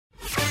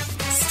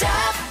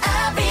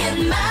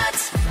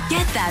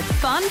Get that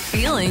fun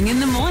feeling in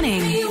the morning.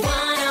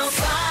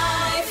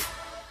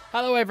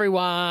 Hello,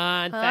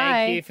 everyone.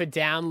 Hi. Thank you for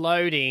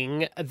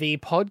downloading the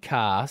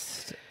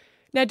podcast.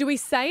 Now, do we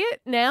say it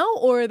now,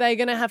 or are they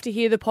going to have to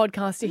hear the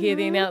podcast to hear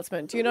the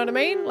announcement? Do you know what I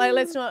mean? Like,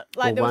 let's not,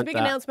 like, there was a big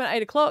announcement at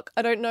 8 o'clock.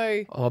 I don't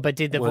know. Oh, but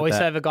did the Want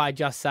that. voiceover guy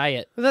just say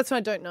it? Well, that's what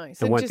I don't know.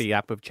 So And won't just, the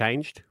app have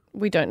changed?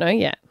 we don't know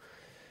yet.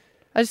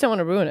 I just don't want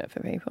to ruin it for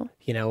people.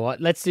 You know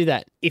what? Let's do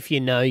that. If you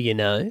know, you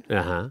know.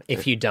 Uh-huh.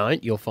 If you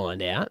don't, you'll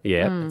find out.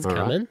 Yeah. It's all right.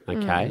 coming.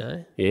 Okay.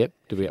 No. Yep.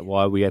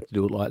 Why we have to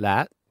do it like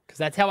that? Because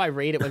that's how I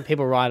read it when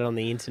people write it on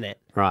the internet.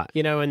 Right.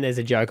 You know, when there's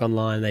a joke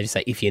online, they just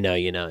say, if you know,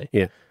 you know.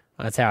 Yeah.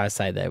 That's how I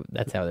say that.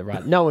 That's how they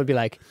write. No one would be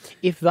like,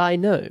 if they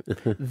know,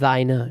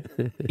 they know.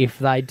 If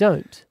they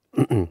don't,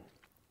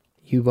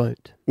 you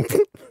won't.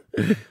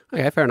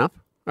 Okay, fair enough.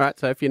 All right,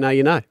 so if you know,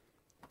 you know.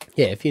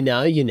 Yeah, if you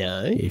know, you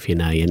know. If you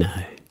know, you know.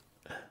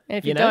 And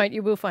if You you, know? don't,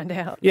 you will find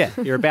out. Yeah,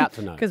 you're about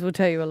to know. Because we'll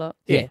tell you a lot.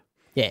 Yeah.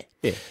 Yeah.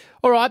 Yeah.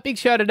 All right, big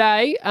show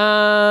today.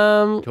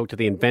 Talk to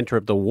the inventor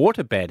of the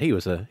waterbed. He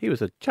was a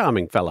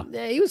charming fella.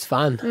 Yeah, he was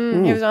fun.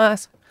 It was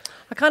nice.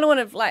 I kind of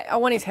want to, like, I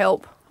want his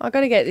help. I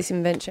got to get this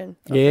invention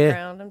off Yeah. the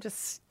ground. I'm just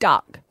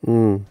stuck.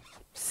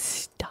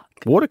 Stuck.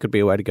 Water could be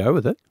a way to go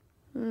with it,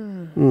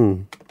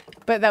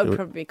 But that would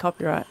probably be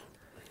copyright.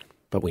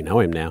 but we know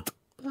him now.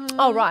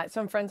 Oh, right.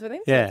 So I'm friends with him.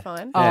 So Yeah. that's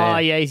fine. Oh,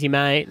 yeah, easy,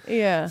 mate.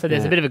 Yeah. So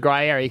there's a bit of a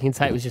grey area. You can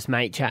say it was just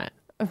mate chat.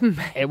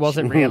 It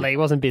wasn't really, it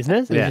wasn't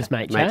business. It was just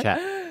mate chat.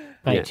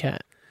 Mate Yeah.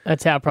 chat.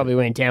 That's how it probably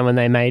went down when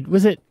they made,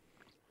 was it?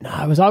 No,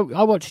 it was, I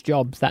watched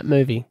Jobs, that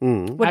movie.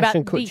 What about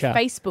Ashton the Kutcher.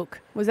 Facebook?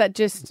 Was that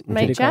just Did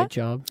mate a great chat?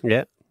 job.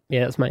 Yeah.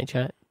 Yeah, that's mate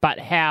chat. But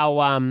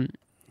how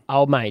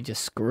old mate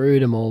just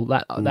screwed them all.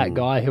 That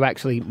guy who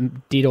actually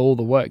did all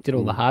the work, did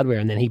all the hardware,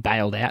 and then he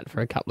bailed out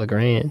for a couple of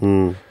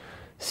grand.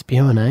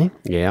 Spewing, eh?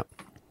 Yeah.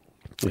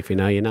 If you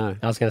know, you know.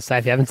 I was going to say,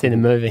 if you haven't seen the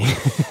movie.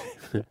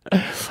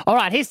 All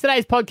right, here's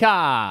today's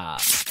podcast.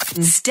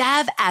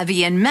 Stav,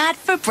 Abby, and Matt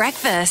for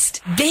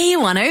breakfast.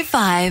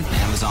 B105.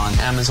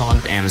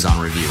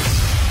 Amazon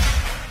reviews.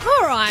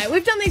 All right,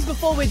 we've done these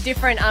before with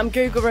different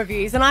Google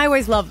reviews, and I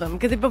always love them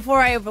because before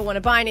I ever want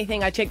to buy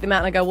anything, I check them out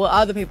and I go, well,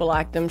 other people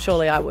like them,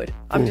 surely I would.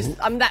 I'm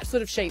that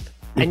sort of sheep.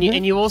 And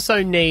you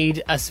also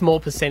need a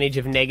small percentage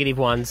of negative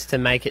ones to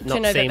make it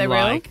not know that seem they're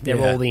like real?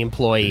 they're all the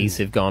employees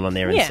who've gone on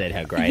there and said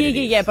how great it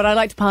is. Yeah, but I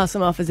like to pass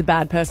them off as a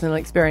bad personal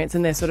experience,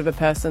 and they're sort of a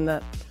person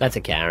that... That's a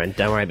Karen.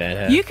 Don't worry about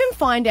her. You can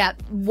find out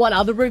what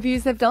other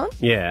reviews they've done.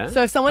 Yeah.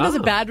 So if someone does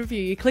a Oh. bad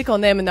review, you click on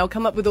them and they'll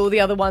come up with all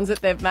the other ones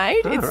that they've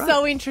made. It's right.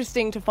 so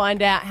interesting to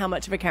find out how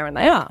much of a Karen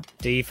they are.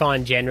 Do you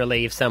find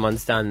generally if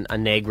someone's done a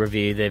neg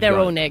review, They're got-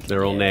 all neg.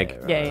 They're all neg.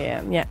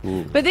 Yeah.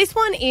 But this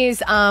one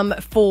is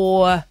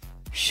for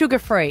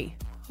sugar-free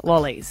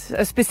lollies,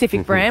 a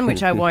specific brand,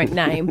 which I won't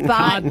name. But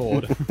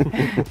Cardboard.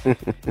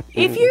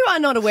 if you are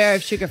not aware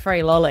of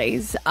sugar-free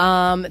lollies,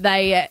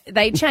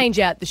 they change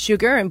out the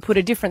sugar and put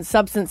a different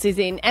substances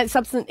in, and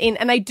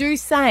they do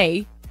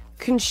say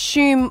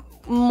consume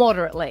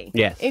moderately.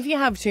 Yes. If you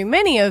have too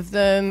many of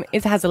them,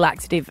 it has a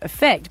laxative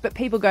effect. But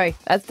people go,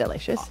 that's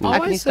delicious. I How can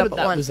you always stop thought at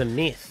that one? was a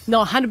myth.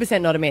 No,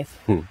 100% not a myth.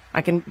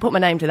 I can put my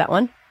name to that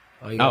one.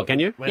 Oh, can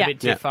you? Went Yeah. a bit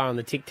too far on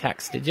the Tic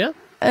Tacs, did you?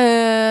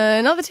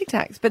 Not the Tic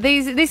Tacs, but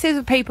this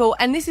is people,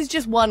 and this is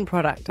just one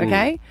product,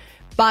 okay?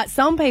 But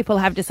some people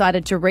have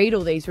decided to read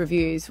all these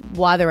reviews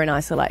while they're in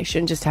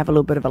isolation, just to have a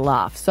little bit of a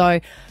laugh.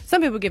 So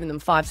some people are giving them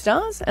 5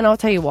 stars, and I'll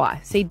tell you why.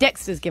 See,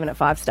 Dexter's given it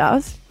 5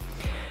 stars.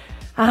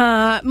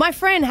 My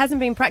friend hasn't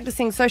been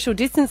practicing social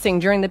distancing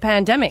during the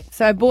pandemic,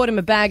 so I bought him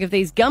a bag of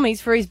these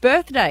gummies for his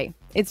birthday.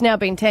 It's now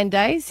been 10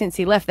 days since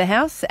he left the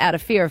house out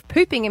of fear of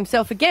pooping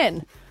himself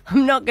again.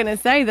 I'm not going to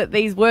say that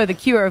these were the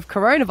cure of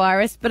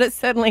coronavirus, but it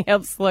certainly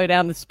helps slow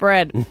down the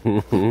spread.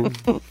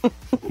 Oh,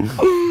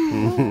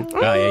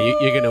 yeah,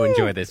 you're going to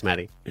enjoy this,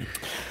 Maddie.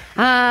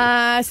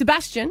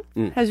 Sebastian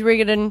has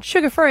written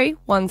sugar-free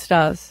 1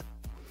 stars.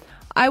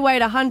 I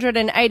weighed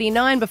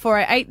 189 before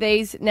I ate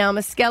these. Now I'm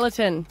a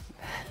skeleton.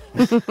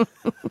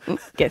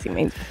 Guess he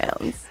means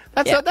pounds.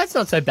 That's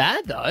not so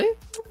bad though.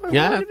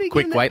 Yeah, What have you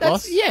quick given weight that?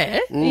 loss. Yeah.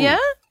 Yeah?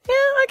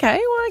 Yeah, okay.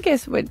 Well, I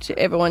guess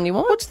whichever one you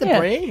want. What's the Yeah.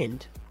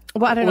 brand?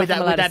 Well, I don't know if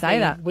I'm allowed to say be,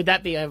 that. Would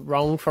that be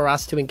wrong for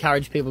us to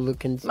encourage people to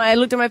consume? I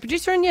looked at my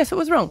producer and yes, it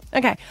was wrong.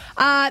 Okay.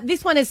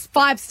 This one is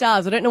 5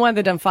 stars. I don't know why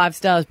they've done 5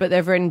 stars, but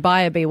they've written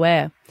buyer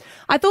beware.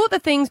 I thought the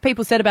things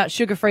people said about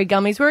sugar-free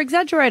gummies were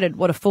exaggerated.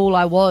 What a fool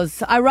I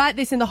was. I write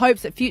this in the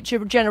hopes that future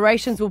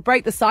generations will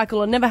break the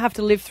cycle and never have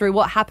to live through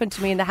what happened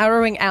to me in the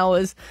harrowing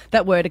hours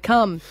that were to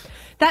come.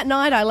 That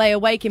night, I lay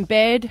awake in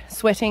bed,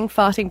 sweating,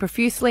 farting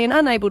profusely, and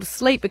unable to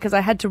sleep because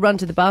I had to run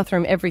to the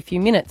bathroom every few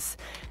minutes.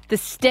 The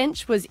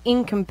stench was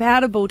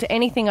incompatible to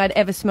anything I'd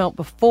ever smelt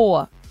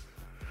before.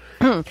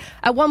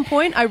 At one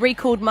point, I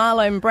recalled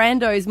Marlon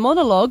Brando's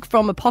monologue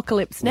from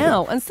Apocalypse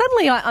Now, and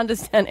suddenly I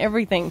understand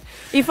everything.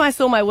 If I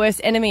saw my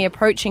worst enemy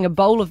approaching a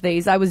bowl of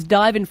these, I would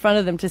dive in front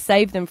of them to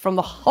save them from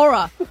the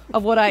horror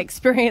of what I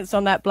experienced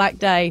on that black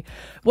day.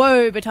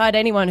 Woe betide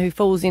anyone who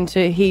falls in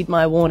to heed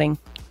my warning.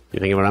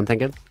 You thinking what I'm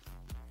thinking?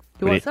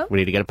 You want some? We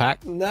need to get a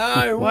pack.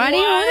 No. Why do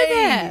you want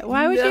that?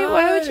 Why would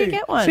you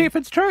get one? See if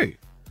it's true.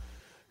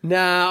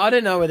 No, I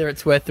don't know whether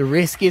it's worth the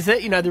risk, is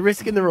it? You know, the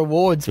risk and the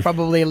reward's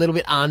probably a little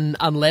bit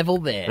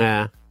unlevel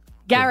there.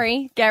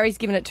 Yeah. Gary's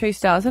given it 2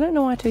 stars. I don't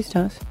know why 2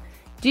 stars.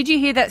 Did you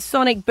hear that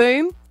sonic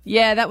boom?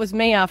 Yeah, that was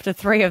me after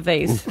 3 of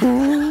these.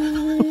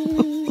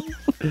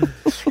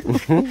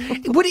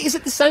 Is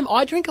it the same?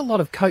 I drink a lot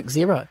of Coke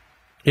Zero.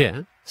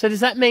 Yeah. So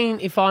does that mean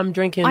if I'm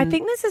drinking... I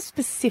think there's a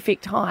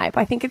specific type.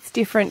 I think it's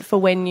different for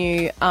when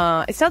you...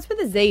 it starts with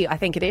a Z, I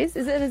think it is.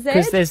 Is it a Z?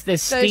 Because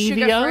there's So stevia.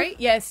 sugar-free?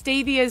 Yeah,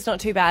 stevia is not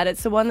too bad.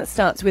 It's the one that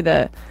starts with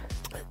a...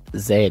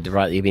 Z,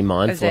 right? You'll be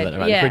mindful A Z, of it.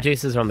 Right? yeah. The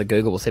producers are on the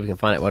Google. We'll see if we can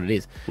find out what it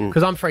is.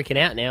 Because I'm freaking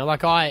out now.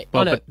 Like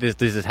But does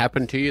this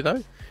happen to you,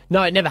 though?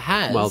 No, it never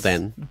has. Well,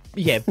 then.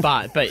 Yeah,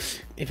 but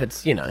if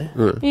it's,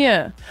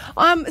 Yeah.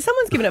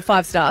 Someone's given it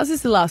 5 stars. This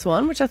is the last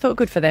one, which I thought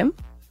good for them.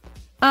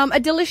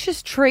 A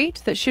delicious treat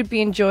that should be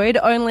enjoyed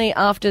only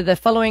after the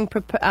following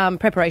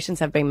preparations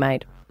have been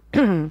made.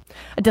 A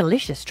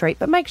delicious treat,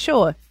 but make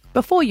sure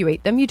before you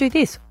eat them, you do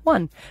this.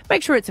 1,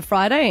 make sure it's a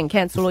Friday and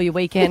cancel all your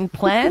weekend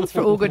plans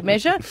for all good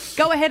measure.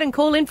 Go ahead and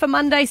call in for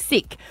Monday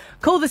sick.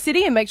 Call the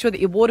city and make sure that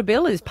your water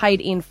bill is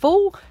paid in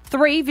full.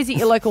 3, visit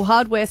your local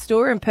hardware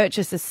store and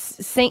purchase a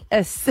sink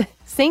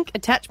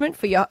attachment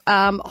for your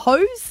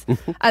hose,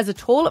 as a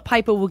toilet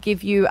paper will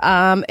give you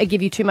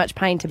too much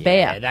pain to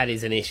bear. Yeah, that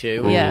is an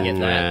issue. Yeah. You get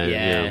that.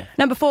 Yeah.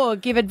 Number 4,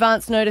 give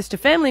advance notice to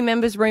family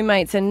members,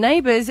 roommates and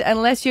neighbours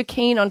unless you're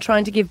keen on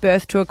trying to give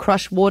birth to a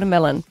crushed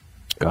watermelon.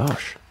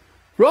 Gosh.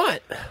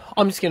 Right.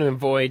 I'm just going to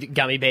avoid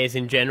gummy bears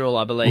in general,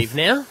 I believe,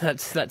 now.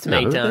 That's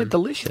me done. They're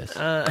delicious.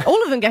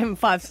 All of them gave him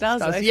 5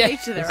 stars, though. Yeah.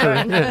 Each to their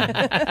own.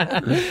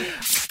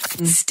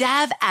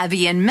 Stav,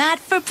 Abby, and Matt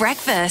for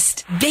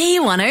breakfast.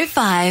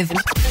 B105.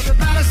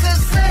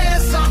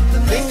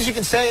 Things you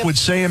can say would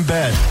say in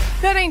bed.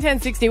 13,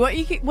 10, 60.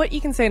 What you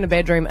can see in a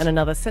bedroom and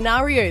another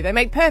scenario. They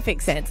make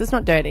perfect sense. It's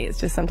not dirty. It's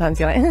just sometimes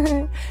you're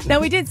like...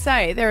 Now, we did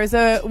say there is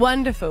a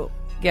wonderful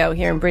girl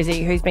here in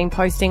Brissie who's been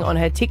posting on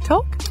her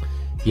TikTok.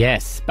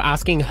 Yes,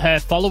 asking her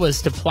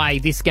followers to play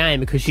this game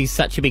because she's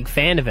such a big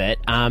fan of it.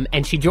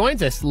 And she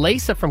joins us,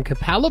 Lisa from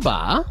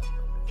Capalaba.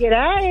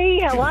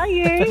 G'day, how are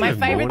you? My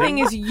favourite thing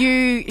is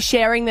you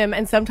sharing them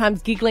and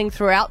sometimes giggling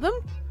throughout them.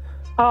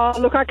 Oh,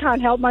 look, I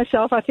can't help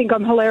myself. I think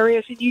I'm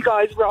hilarious and you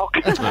guys rock.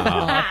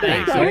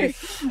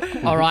 Thanks.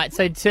 All right,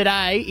 so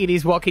today it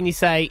is What Can You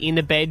Say in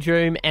the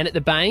Bedroom and at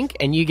the Bank,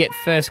 and you get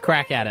first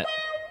crack at it.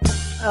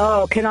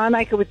 Oh, can I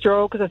make a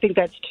withdrawal? Because I think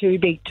that's too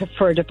big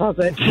for a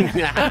deposit. Good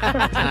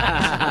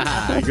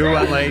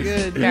one, Lise.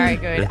 Good, very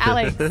good.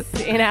 Alex,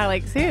 in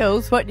Alex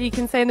Hills, what you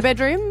can say in the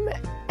bedroom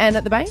and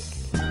at the bank?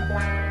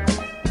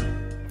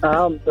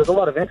 There's a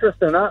lot of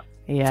interest in it.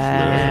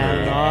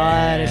 Yeah, a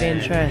lot of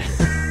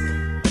interest.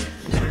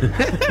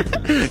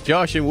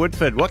 Josh in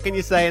Woodford, what can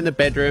you say in the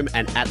bedroom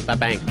and at the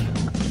bank?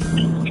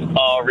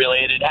 Oh,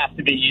 really? It'd have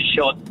to be your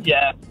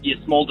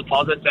small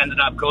deposits ended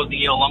up causing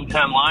you a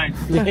long-term loan.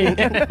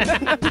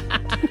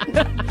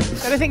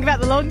 Got to think about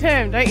the long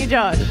term, don't you,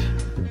 Josh?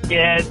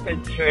 Yeah,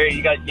 it's true.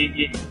 You got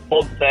you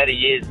more than 30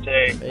 years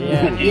too.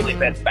 Yeah. Usually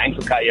best banks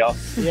will cut you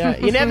off. Yeah,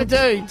 you never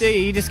do you?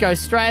 You just go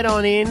straight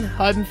on in,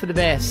 hoping for the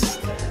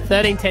best.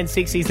 13 10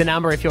 60 is the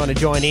number if you want to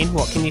join in.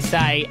 What can you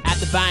say at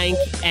the bank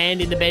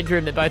and in the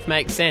bedroom that both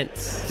make sense?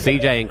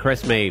 CJ in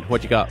Crestmead,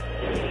 what you got?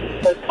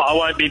 I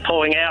won't be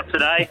pulling out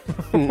today.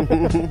 In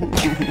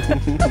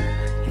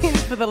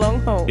for the long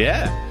haul.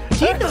 Yeah.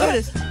 Do you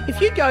notice if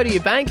you go to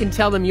your bank and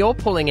tell them you're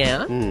pulling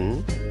out,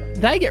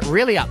 they get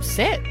really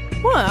upset?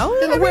 Well,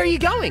 They're like, where are you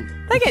going?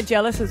 they get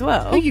jealous as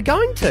well. Who are you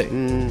going to?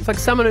 It's like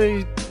someone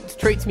who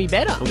treats me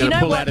better. I'm going You to know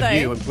pull what, out of though?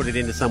 you and put it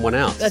into someone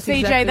else. That's CJ,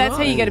 exactly that's how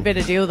right. you get a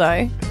better deal,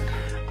 though.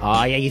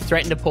 Oh, yeah, you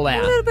threaten to pull A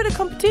out. little bit of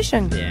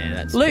competition. Yeah,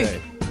 that's Luke,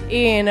 true.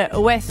 in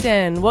West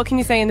End, what can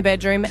you say in the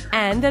bedroom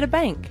and at a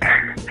bank?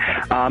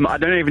 I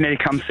don't even need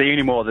to come see you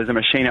anymore. There's a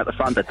machine at the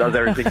front that does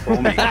everything for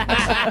me.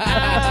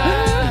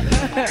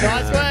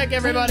 Nice work,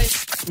 everybody.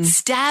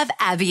 Stav,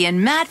 Abby,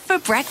 and Matt for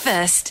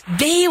breakfast.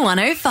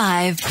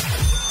 B105.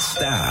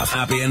 Stav,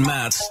 Abby and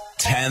Matt's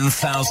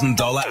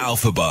 $10,000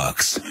 Alpha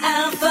Bucks.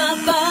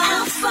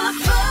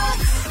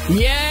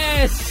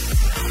 Yes!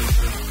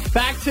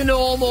 Back to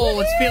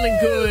normal. It's feeling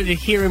good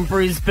here in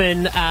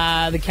Brisbane.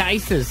 The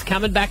cases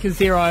coming back at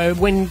zero.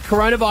 When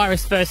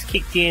coronavirus first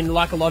kicked in,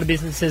 like a lot of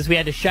businesses, we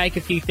had to shake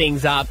a few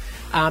things up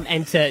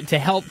and to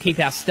help keep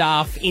our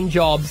staff in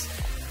jobs.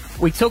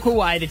 We took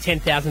away the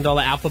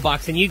 $10,000 Alpha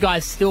Bucks, and you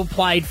guys still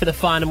played for the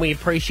fun, and we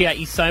appreciate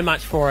you so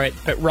much for it.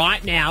 But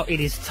right now, it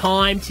is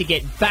time to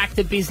get back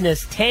to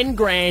business. 10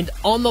 grand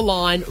on the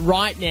line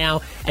right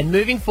now, and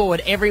moving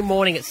forward every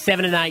morning at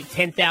 7 and 8,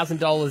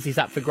 $10,000 is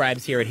up for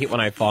grabs here at Hit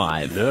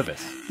 105.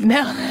 Nervous.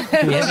 No.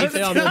 Yeah, me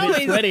too. I'm a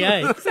bit sweaty,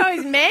 eh? So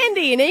is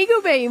Mandy in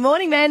Eagleby.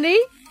 Morning, Mandy.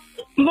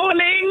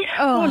 Morning.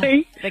 Oh,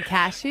 Morning. the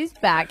cash is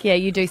back. Yeah,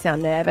 you do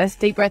sound nervous.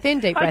 Deep breath in,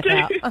 deep breath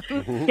out.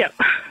 Yep.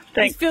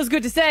 This Thanks. feels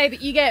good to say,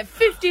 but you get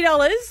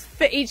 $50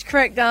 for each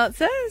correct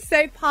answer.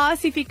 So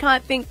pass if you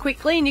can't think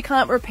quickly and you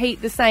can't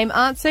repeat the same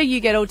answer. You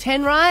get all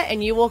 10 right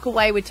and you walk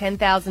away with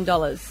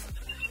 $10,000.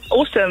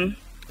 Awesome.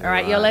 All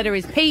right, your letter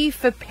is P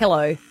for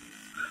pillow.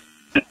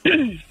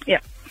 Yeah.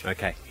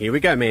 Okay, here we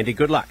go, Mandy.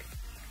 Good luck.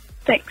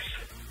 Thanks.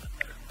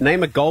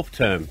 Name a golf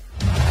term.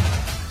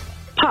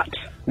 Putt.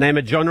 Name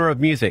a genre of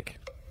music.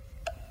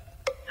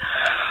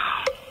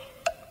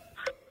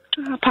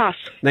 Pass.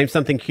 Name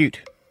something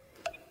cute.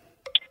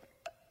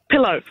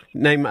 Pillow.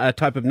 Name a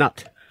type of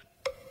nut.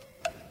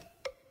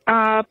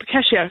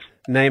 Pistachio.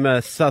 Name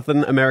a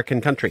Southern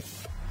American country.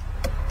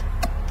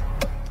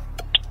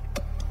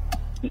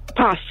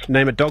 Pass.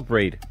 Name a dog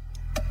breed.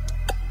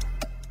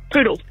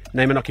 Poodle.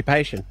 Name an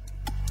occupation.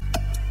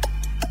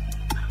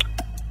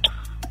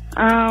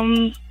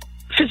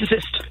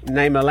 Physicist.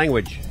 Name a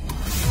language.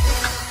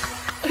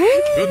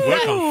 Good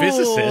work on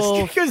physicist.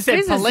 You could have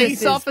said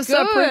police officer,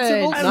 good.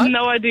 principal. I have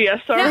no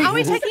idea, sorry. Now, are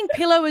we taking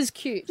pillow as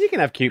cute? You can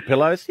have cute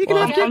pillows. You can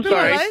have cute I'm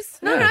sorry. Pillows?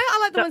 No, I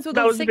like the ones with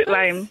That all was a bit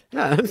sequins. lame.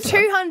 No,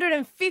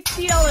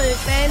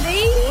 $250, Mandy.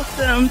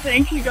 Awesome.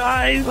 Thank you,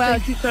 guys. Well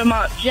Thank you so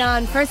much.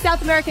 Done. For a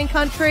South American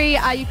country,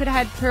 you could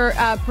have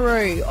had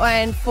Peru.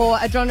 And for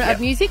a genre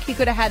of music, you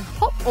could have had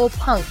pop or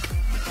punk.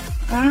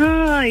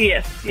 Ah,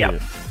 yes.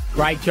 Yep.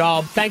 Great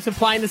job. Thanks for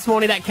playing this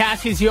morning. That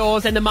cash is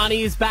yours and the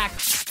money is back.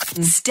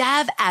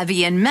 Stav,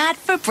 Abby and Matt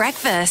for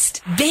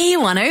breakfast.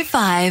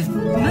 B105.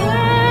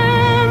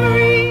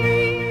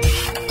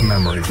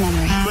 Memory.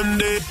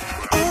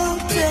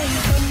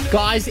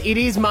 Guys, it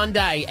is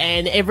Monday,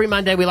 and every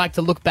Monday we like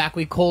to look back.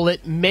 We call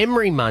it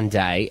Memory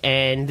Monday,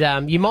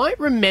 and you might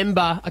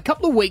remember a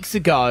couple of weeks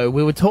ago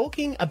we were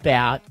talking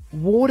about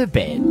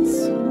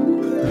waterbeds.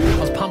 I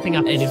was pumping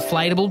up an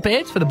inflatable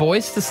bed for the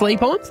boys to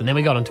sleep on, and then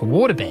we got onto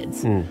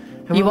waterbeds. And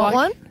You we're want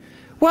one?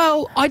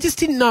 Well, I just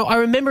didn't know. I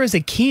remember as a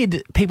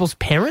kid, people's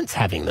parents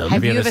having them.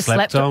 Have you ever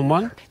slept on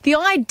one? The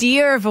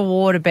idea of a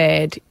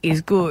waterbed is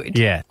good.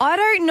 Yeah. I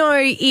don't know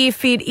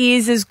if it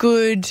is as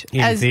good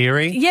In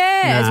theory?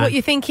 as No. what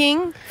you're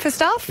thinking for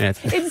stuff. Yeah,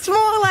 It's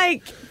more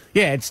like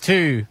Yeah, it's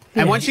two.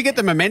 And once you get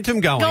the momentum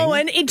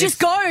going... it just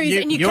goes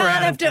and you you're can't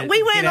out have of- to.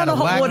 We went get on out a of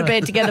hot whack.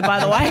 waterbed together, by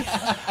the way.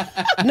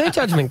 No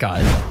judgment,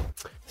 guys.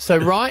 So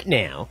right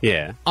now,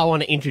 Yeah. I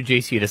want to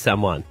introduce you to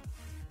someone.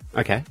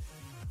 Okay.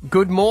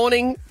 Good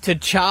morning to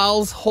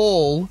Charles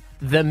Hall,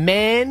 the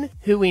man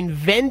who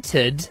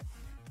invented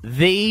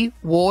the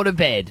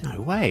waterbed.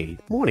 No way.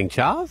 Morning,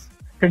 Charles.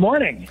 Good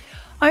morning.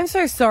 I'm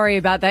so sorry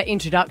about that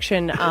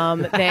introduction.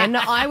 Then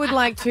I would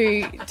like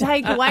to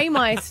take away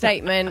my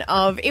statement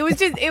of it was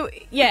just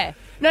yeah.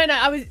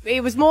 No,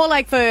 it was more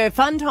like for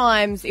fun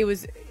times. It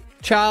was.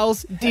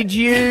 Charles, did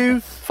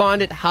you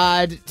find it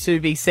hard to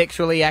be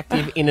sexually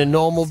active in a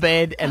normal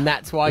bed, and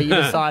that's why you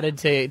decided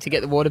to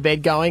get the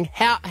waterbed going?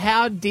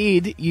 How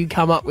did you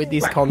come up with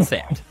this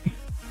concept?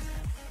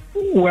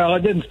 Well,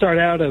 it didn't start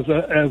out as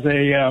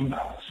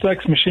a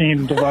sex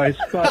machine device,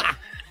 but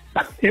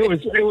it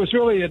was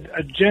really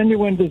a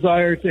genuine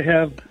desire to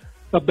have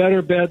a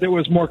better bed that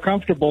was more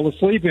comfortable to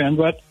sleep in.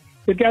 But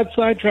it got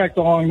sidetracked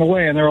along the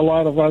way, and there are a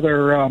lot of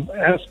other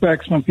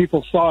aspects. When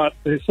people saw it,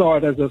 they saw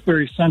it as a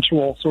very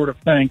sensual sort of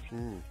thing,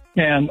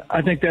 and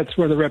I think that's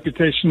where the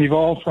reputation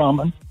evolved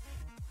from.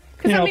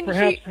 And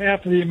perhaps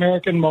half of the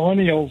American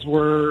millennials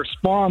were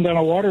spawned on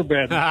a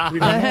waterbed. We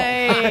don't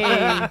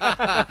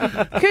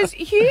know. Because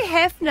Hugh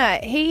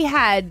Hefner,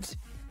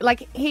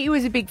 he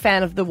was a big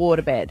fan of the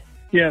waterbed.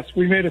 Yes,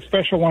 we made a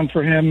special one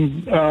for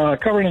him,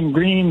 covered in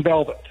green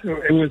velvet.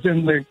 It was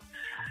in the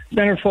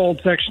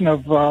centerfold section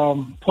of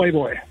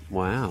Playboy.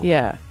 Wow.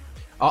 Yeah.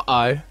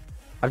 Uh-oh.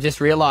 I've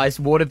just realised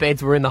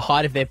waterbeds were in the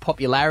height of their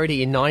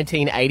popularity in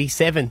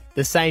 1987,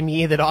 the same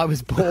year that I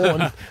was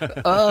born.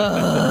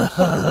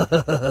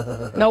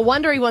 No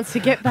wonder he wants to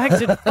get back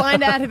to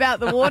find out about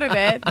the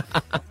waterbed.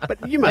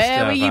 But you must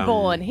Where were you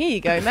born? Here you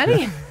go,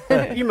 Matty.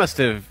 You must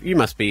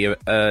be a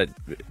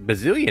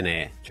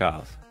bazillionaire,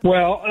 Charles.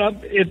 Well,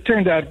 it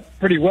turned out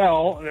pretty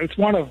well. It's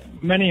one of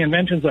many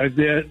inventions I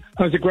did.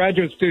 I was a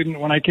graduate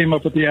student when I came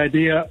up with the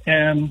idea,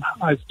 and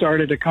I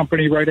started a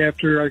company right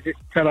after I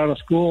got out of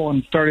school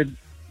and started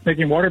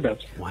making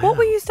waterbeds. Wow. What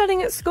were you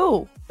studying at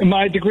school?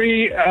 My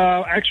degree,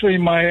 actually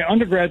my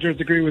undergraduate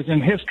degree was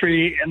in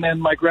history, and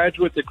then my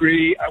graduate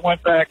degree, I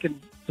went back and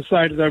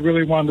decided I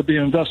really wanted to be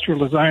an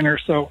industrial designer,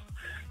 so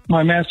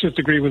my master's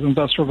degree was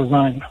industrial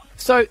design.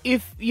 So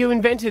if you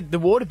invented the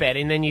waterbed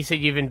and then you said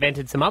you've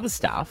invented some other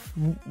stuff,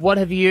 what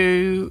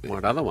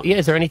other ones? Yeah,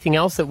 is there anything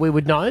else that we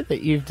would know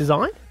that you've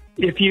designed?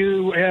 If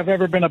you have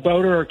ever been a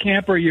boater or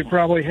camper, you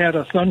probably had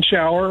a sun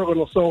shower, a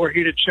little solar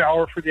heated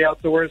shower for the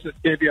outdoors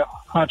that gave you a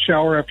hot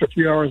shower after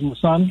 3 hours in the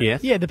sun.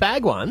 Yes. Yeah, the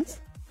bag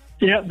ones.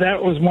 Yeah,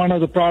 that was one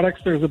of the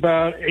products. There's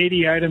about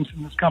 80 items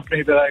in this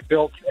company that I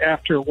built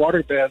after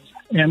waterbeds.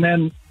 And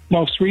then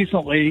most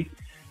recently,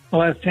 the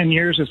last 10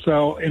 years or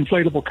so,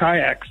 inflatable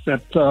kayaks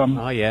that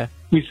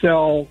we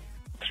sell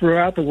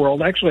throughout the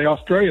world. Actually,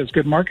 Australia is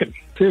good market,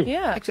 too.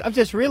 Yeah. Actually, I've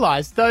just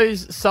realised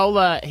those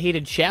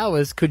solar-heated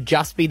showers could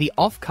just be the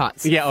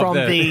offcuts from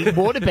the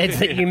waterbeds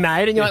that you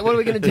made. And you're like, what are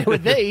we going to do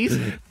with these?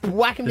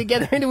 Whack them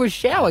together into a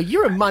shower.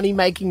 You're a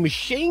money-making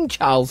machine,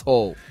 Charles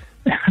Hall.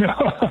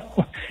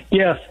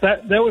 Yes,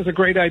 that was a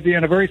great idea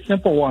and a very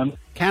simple one.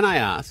 Can I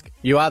ask,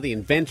 you are the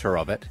inventor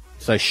of it,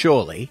 so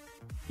surely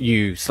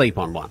you sleep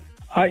on one.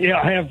 Yeah,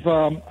 I have.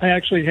 I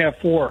actually have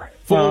four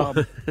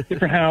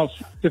different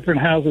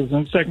houses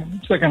and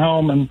second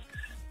home, and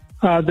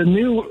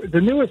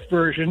the newest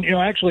version.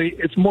 Actually,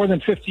 it's more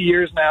than 50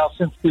 years now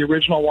since the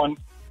original one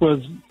was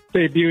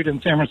debuted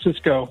in San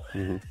Francisco,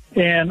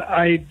 and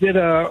I did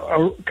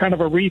a kind of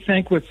a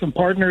rethink with some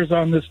partners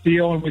on this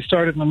deal, and we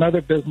started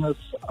another business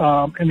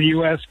in the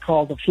U.S.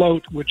 called The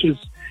Float, which is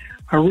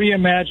a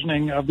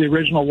reimagining of the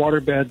original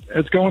waterbed.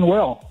 It's going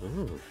well.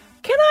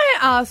 Can I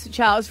ask,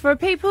 Charles, for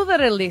people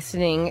that are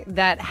listening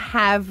that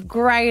have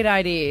great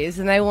ideas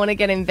and they want to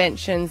get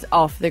inventions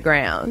off the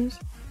ground,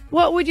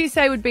 what would you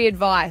say would be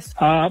advice?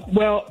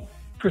 Well,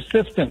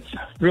 persistence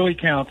really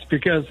counts,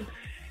 because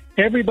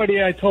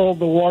everybody I told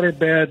the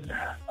waterbed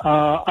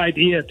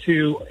idea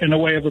to, in a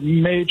way of a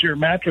major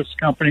mattress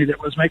company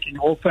that was making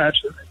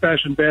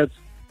old-fashioned beds,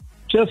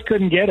 just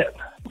couldn't get it.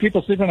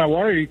 People sleeping on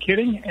water, are you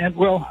kidding? And,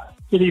 well,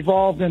 it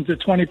evolved into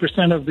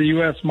 20% of the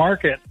U.S.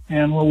 market,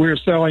 and we were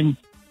selling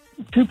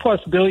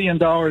 $2+ billion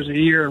a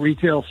year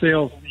retail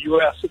sales in the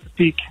U.S. at the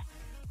peak.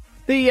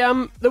 The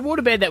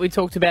waterbed that we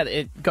talked about,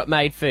 it got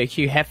made for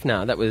Hugh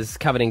Hefner. That was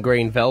covered in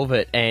green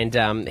velvet, and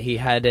he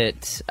had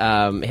it. He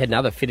had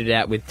another fitted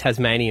out with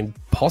Tasmanian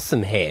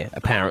possum hair,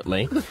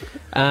 apparently.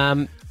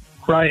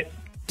 Right.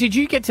 Did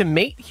you get to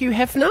meet Hugh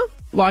Hefner?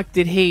 Like,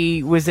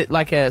 was it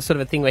like a sort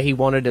of a thing where he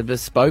wanted a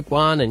bespoke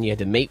one, and you had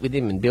to meet with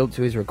him and build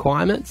to his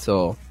requirements,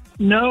 or?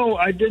 No,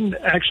 I didn't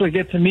actually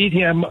get to meet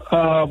him.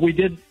 We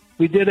did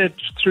it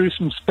through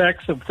some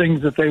specs of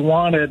things that they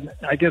wanted.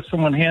 I guess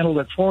someone handled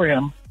it for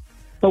him.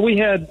 But we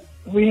had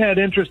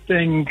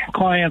interesting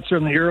clients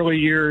in the early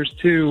years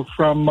too,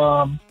 from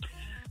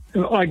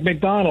like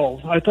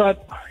McDonald's. I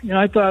thought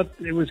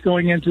it was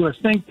going into a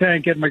think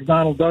tank at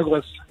McDonnell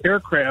Douglas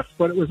Aircraft,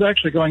 but it was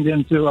actually going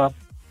into a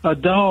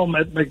dome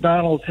at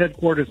McDonald's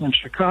headquarters in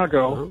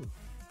Chicago.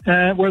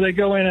 Where they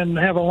go in and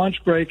have a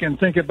lunch break and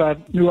think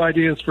about new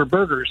ideas for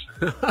burgers.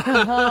 Oh,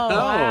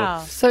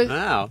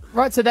 wow.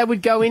 Right, so they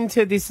would go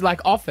into this like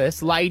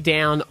office, lay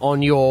down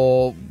on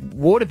your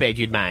waterbed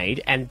you'd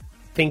made, and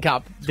think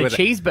up the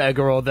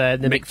cheeseburger or the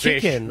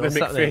McChicken or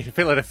something.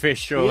 Fillet of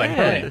fish, surely.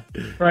 Yeah.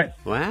 Right.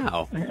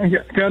 Wow.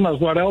 God knows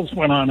what else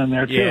went on in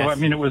there, too. Yes. I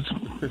mean, it was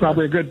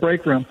probably a good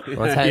break room.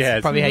 Well,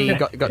 that's probably how you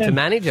got to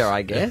manage her,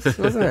 I guess,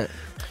 wasn't it?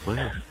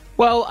 Wow.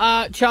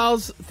 Well,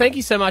 Charles, thank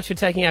you so much for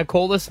taking our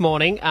call this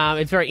morning.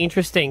 It's very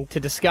interesting to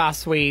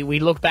discuss. We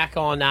look back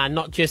on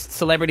not just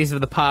celebrities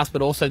of the past,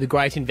 but also the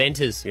great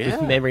inventors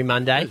with Memory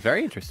Monday. That's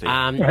very interesting.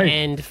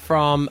 And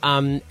from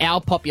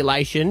our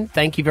population,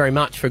 thank you very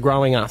much for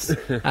growing us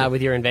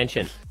with your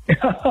invention.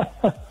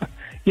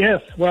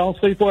 Yes, well,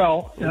 sleep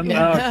well.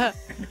 And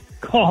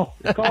call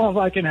if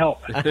I can help.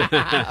 All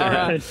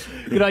right.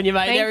 Good on you,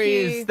 mate. Thank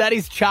you. That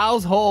is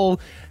Charles Hall,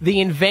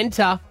 the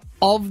inventor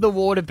of the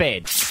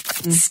waterbed.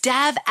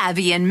 Stav,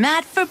 Abby and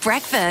Matt for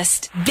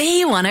breakfast.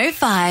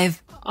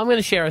 B105. I'm going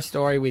to share a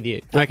story with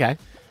you. Okay.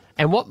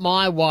 And what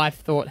my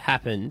wife thought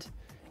happened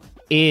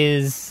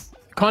is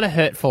kind of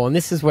hurtful. And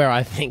this is where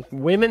I think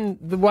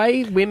the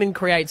way women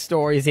create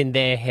stories in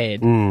their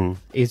head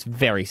is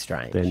very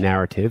strange. Their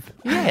narrative.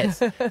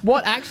 Yes.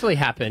 What actually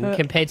happened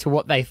compared to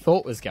what they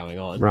thought was going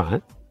on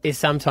Right. is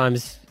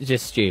sometimes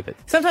just stupid.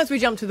 Sometimes we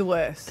jump to the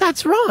worst.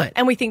 That's right.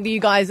 And we think that you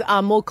guys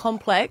are more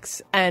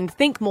complex and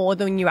think more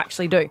than you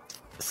actually do.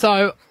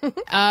 So,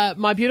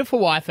 my beautiful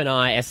wife and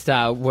I,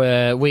 Esther,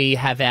 we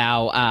have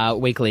our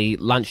weekly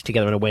lunch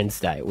together on a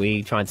Wednesday.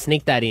 We try and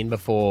sneak that in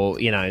before,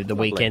 the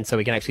weekend so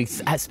we can actually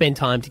spend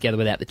time together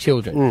without the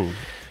children.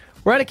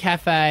 We're at a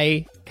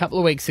cafe a couple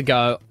of weeks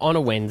ago on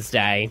a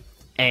Wednesday,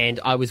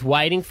 and I was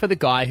waiting for the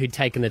guy who'd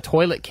taken the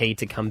toilet key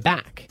to come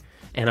back.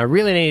 And I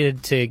really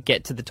needed to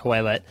get to the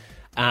toilet.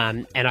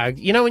 And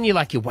when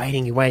you're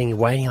waiting,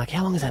 like,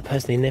 how long is that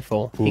person in there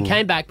for? He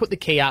came back, put the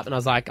key up, and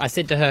I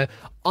said to her,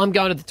 I'm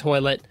going to the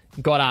toilet,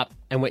 got up,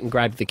 and went and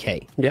grabbed the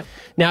key. Yep.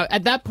 Now,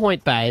 at that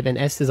point, babe, and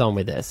Esther's on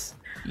with us,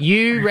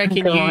 you reckon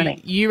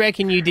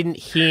you didn't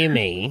hear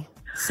me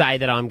say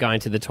that I'm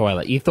going to the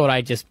toilet. You thought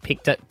I just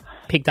picked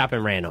up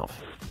and ran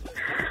off.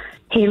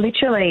 He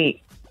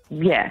literally,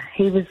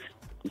 he was,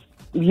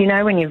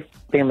 when you've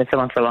been with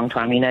someone for a long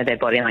time, their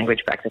body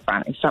language back to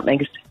front. If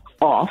something's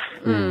off,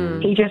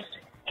 he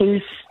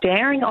was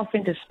staring off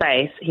into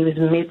space. He was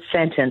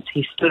mid-sentence.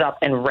 He stood up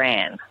and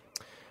ran.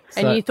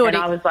 And you thought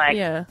I was like,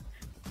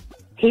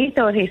 he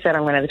thought he said,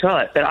 I'm going to the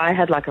toilet. But I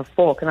had like a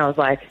fork and I was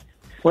like,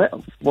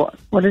 what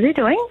is he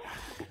doing?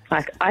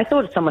 Like, I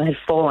thought someone had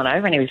fallen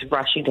over and he was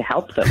rushing to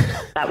help them.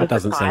 That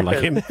doesn't sound like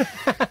him.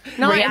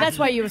 No, and that's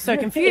why you were so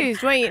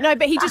confused, weren't you? No,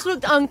 but he just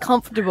looked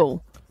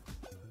uncomfortable.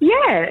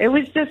 Yeah, it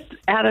was just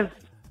out of...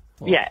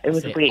 Yeah, it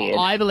was weird.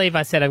 I believe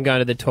I said I'm going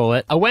to the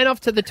toilet. I went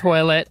off to the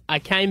toilet. I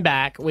came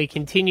back. We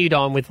continued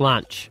on with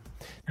lunch.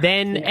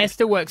 Then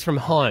Esther works from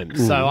home.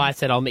 So I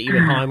said, I'll meet you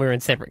at home. We were in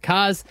separate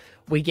cars.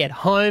 We get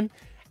home.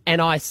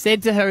 And I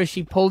said to her as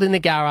she pulled in the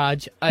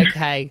garage,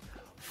 okay,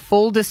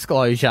 full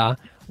disclosure,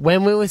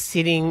 when we were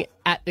sitting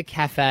at the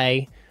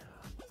cafe,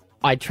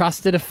 I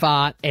trusted a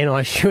fart and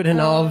I shouldn't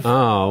have.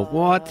 Oh,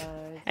 what?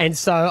 And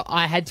so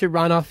I had to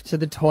run off to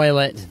the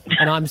toilet.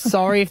 And I'm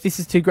sorry if this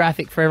is too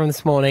graphic for everyone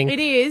this morning. It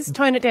is.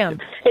 Tone it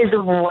down. It's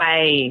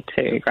way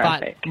too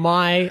graphic. But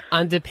my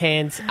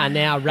underpants are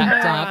now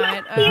wrapped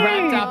up in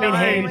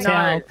hand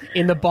towel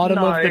in the bottom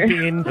of the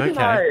bin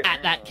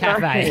at that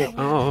cafe.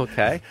 Oh,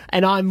 okay.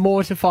 And I'm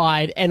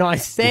mortified. And I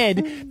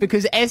said,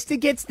 because Esther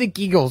gets the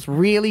giggles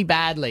really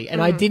badly,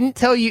 and I didn't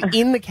tell you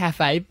in the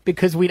cafe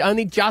because we'd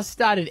only just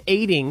started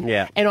eating.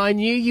 Yeah. And I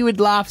knew you would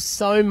laugh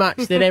so much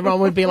that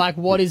everyone would be like,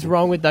 what is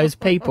wrong with those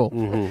people?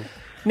 Mm-hmm.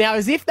 Now,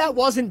 as if that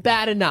wasn't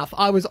bad enough,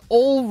 I was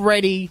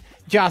already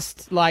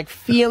just like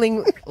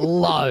feeling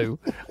low,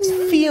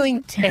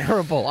 feeling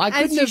terrible.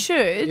 As you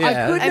should.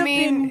 I couldn't have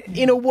been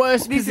in a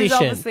worse This position. is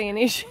obviously an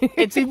issue.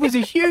 It was a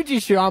huge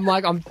issue. I'm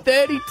like, I'm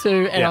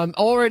 32 and I'm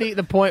already at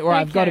the point where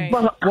I've got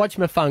to watch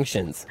my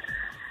functions.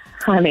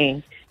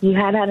 Honey, you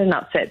had an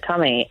upset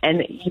tummy,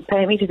 and you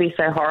paint me to be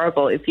so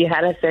horrible. If you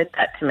had said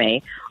that to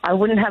me, I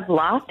wouldn't have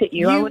laughed at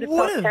you. I would have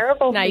felt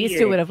terrible No, for you you.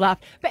 still would have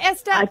laughed. But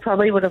Esther, I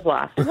probably would have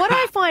laughed. what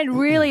I find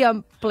really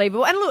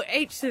unbelievable, and look,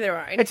 each to their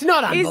own. It's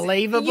not is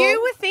unbelievable. You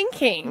were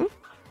thinking,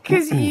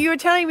 because you were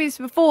telling me this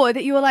before,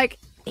 that you were like,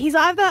 he's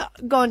either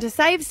gone to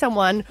save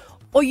someone,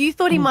 or you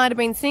thought he might have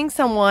been seeing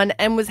someone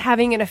and was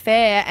having an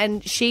affair,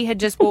 and she had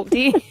just walked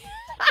in.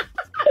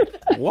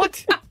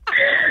 What?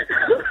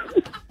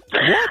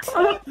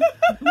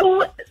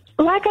 Well,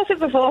 like I said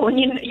before, when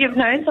you've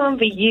known someone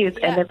for years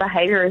and their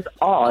behaviour is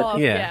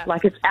odd,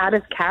 like it's out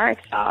of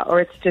character or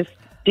it's just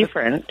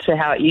different to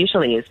how it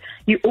usually is,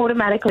 you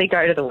automatically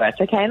go to the worst,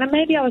 okay? And then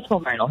maybe I was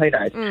hormonal, who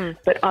knows?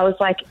 But I was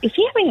like, is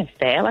he having an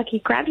affair? Like, he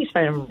grabbed his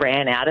phone and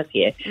ran out of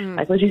here.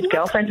 Like, was his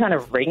girlfriend trying to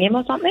ring him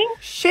or something?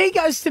 She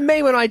goes to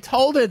me when I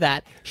told her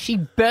that. She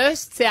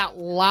bursts out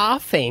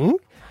laughing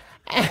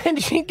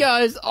and she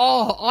goes,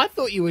 oh, I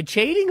thought you were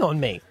cheating on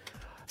me.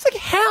 It's like,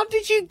 how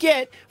did you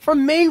get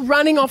from me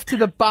running off to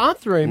the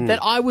bathroom that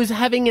I was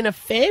having an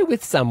affair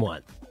with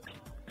someone?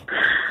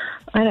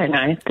 I don't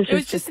know. This It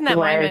was is just in that the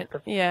way moment.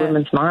 of the Yeah.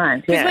 woman's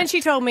mind. Because Yeah. when she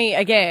told me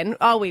again,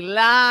 we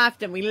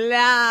laughed and we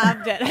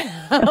laughed at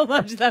how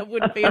much that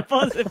wouldn't be a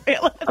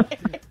possibility.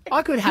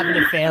 I could have an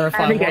affair if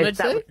I wanted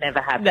that to. would never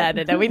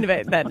happen. No, we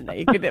never. No,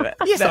 you could never.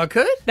 Yes, no. I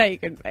could. No, you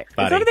couldn't. It's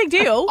Buddy. not a big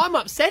deal. I'm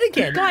upset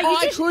again. Guy, you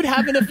I just- could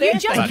have an affair. You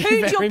just Thank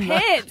pooed your very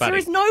much. pants. There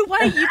is no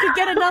way you could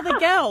get another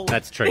girl.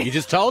 That's true. You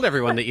just told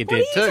everyone that you What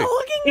did are you too.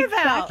 talking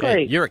about? Yeah,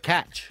 you're a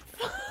catch.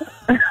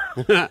 So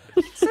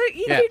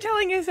you Yeah. keep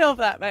telling yourself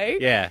that,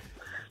 mate. Yeah.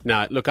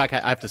 No, look, I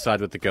have to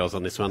side with the girls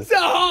on this one.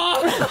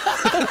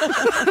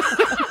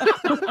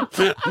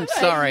 I'm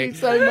sorry. you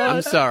so much.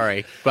 I'm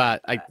sorry,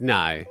 but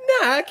no.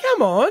 Nah,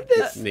 come on.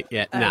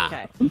 Yeah, nah.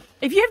 Okay.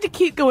 If you have to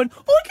keep going,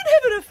 I can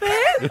have an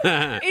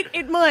affair,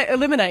 it might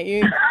eliminate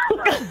you.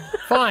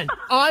 Fine.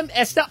 I'm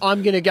Esther.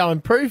 I'm going to go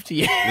and prove to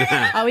you.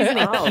 Oh, isn't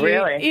he Oh, cute?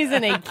 really?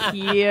 Isn't he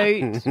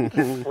cute?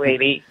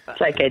 Sweetie.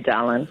 It's okay,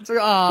 darling. Get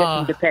Oh,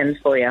 some Depends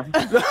for you.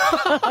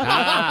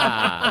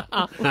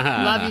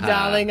 love you,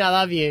 darling. I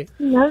love you.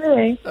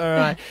 Lovely. All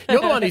right.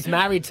 You're the one who's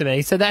married to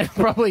me, so that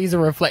probably is a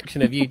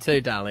reflection of you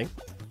too, darling.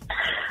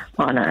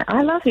 Oh, no.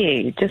 I love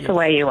you, just the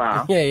way you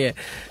are. Yeah.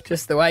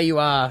 Just the way you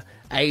are,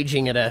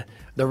 aging at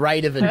the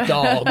rate of a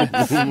dog.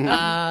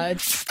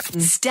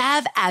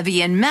 Stav,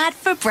 Abby, and Matt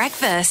for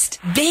breakfast.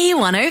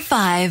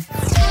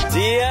 B105.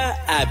 Dear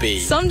Abby.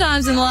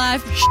 Sometimes in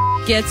life,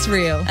 gets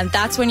real, and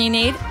that's when you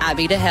need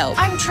Abby to help.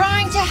 I'm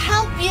trying to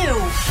help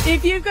you.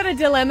 If you've got a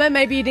dilemma,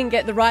 maybe you didn't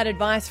get the right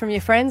advice from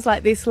your friends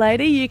like this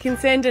lady, you can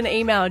send an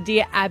email,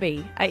 Dear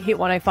Abby at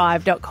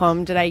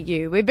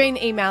hit105.com.au. We've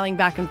been emailing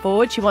back and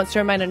forward. She wants to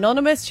remain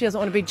anonymous. She doesn't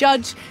want to be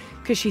judged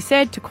because she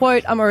said, to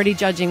quote, I'm already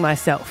judging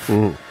myself.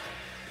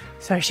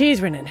 So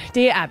she's written,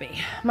 Dear Abby,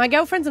 my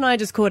girlfriends and I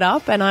just caught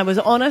up and I was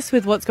honest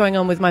with what's going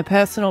on with my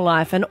personal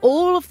life, and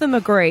all of them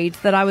agreed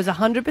that I was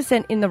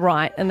 100% in the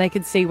right and they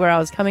could see where I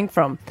was coming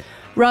from.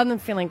 Rather than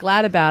feeling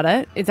glad about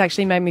it, it's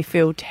actually made me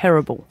feel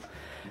terrible.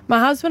 My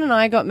husband and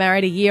I got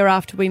married a year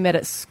after we met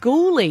at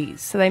schoolies.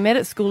 So they met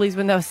at schoolies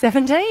when they were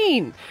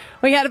 17.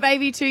 We had a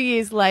baby 2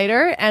 years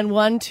later and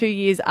one 2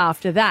 years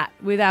after that.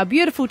 With our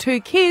beautiful 2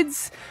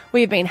 kids,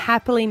 we have been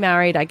happily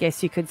married, I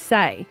guess you could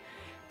say.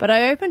 But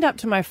I opened up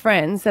to my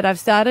friends that I've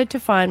started to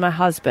find my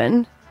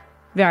husband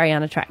very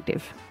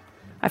unattractive.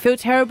 I feel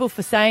terrible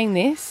for saying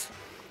this,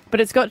 but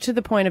it's got to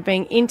the point of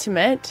being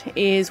intimate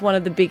is one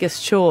of the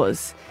biggest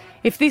chores.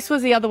 If this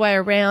was the other way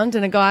around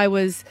and a guy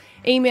was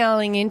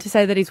emailing in to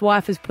say that his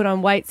wife has put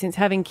on weight since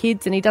having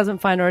kids and he doesn't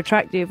find her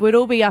attractive, we'd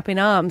all be up in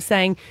arms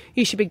saying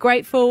you should be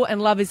grateful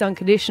and love is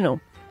unconditional.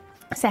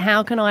 So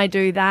how can I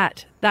do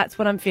that? That's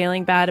what I'm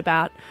feeling bad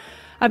about.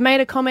 I've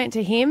made a comment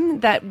to him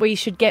that we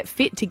should get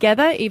fit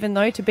together, even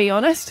though, to be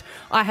honest,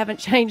 I haven't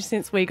changed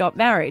since we got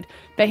married.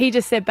 But he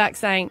just said back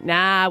saying,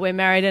 nah, we're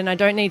married and I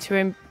don't need to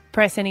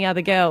impress any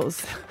other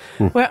girls.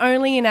 We're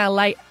only in our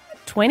late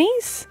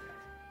 20s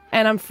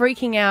and I'm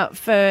freaking out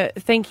for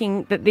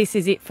thinking that this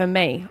is it for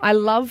me. I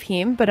love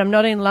him, but I'm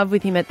not in love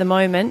with him at the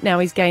moment. Now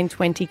he's gained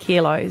 20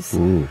 kilos.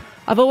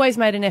 I've always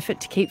made an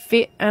effort to keep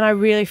fit, and I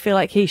really feel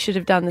like he should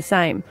have done the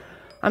same.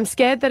 I'm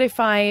scared that if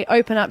I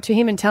open up to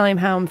him and tell him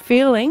how I'm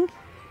feeling,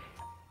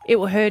 it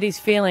will hurt his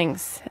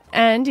feelings.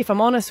 And if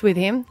I'm honest with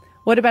him,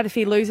 what about if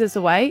he loses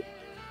the weight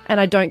and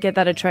I don't get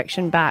that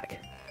attraction back?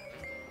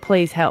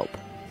 Please help.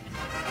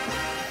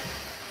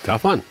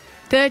 Tough one.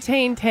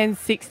 13 10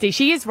 60.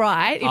 She is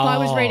right. If I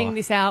was reading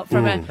this out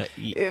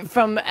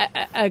from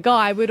a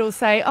guy, we'd all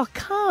say, "Oh,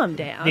 calm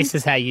down." This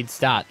is how you'd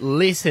start.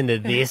 Listen to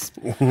this.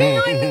 So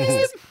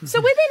we're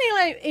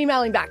then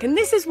emailing back, and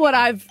this is what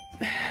I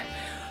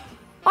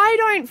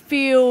don't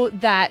feel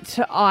that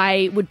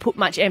I would put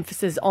much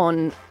emphasis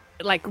on,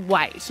 like,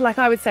 weight. Like,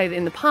 I would say that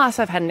in the past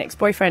I've had an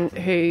ex-boyfriend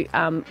who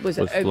was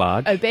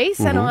large.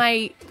 obese, and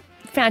I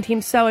found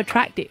him so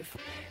attractive.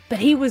 But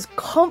he was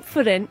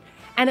confident,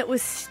 and it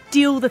was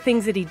still the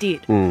things that he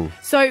did.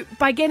 So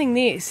by getting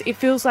this, it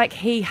feels like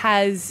he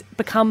has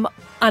become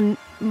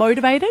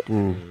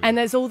unmotivated, and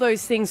there's all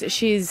those things that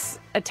she's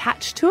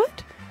attached to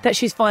it that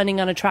she's finding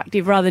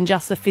unattractive rather than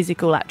just the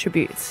physical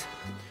attributes.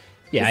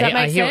 Yeah, Does that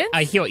make sense?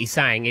 I hear what you're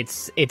saying.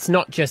 It's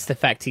not just the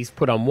fact he's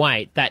put on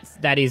weight.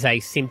 That is a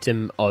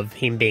symptom of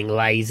him being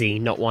lazy,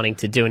 not wanting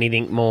to do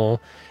anything more.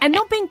 And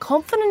not being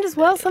confident as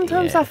well.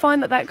 Sometimes I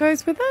find that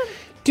goes with it.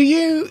 Do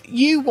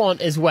you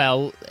want as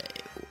well,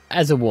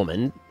 as a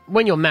woman,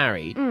 when you're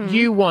married,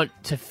 you want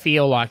to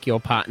feel like your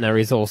partner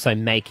is also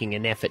making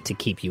an effort to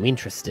keep you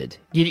interested.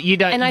 You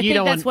don't. And I think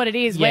don't that's what it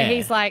is, where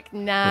he's like,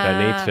 nah. We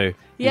don't need to.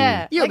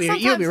 Yeah. You'll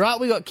be right.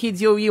 We got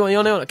kids.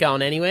 You're not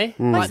going anywhere.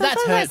 Like,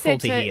 that's hurtful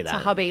to hear that. To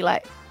hubby,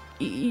 like,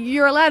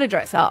 you're allowed to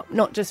dress up,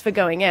 not just for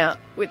going out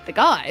with the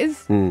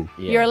guys.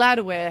 You're allowed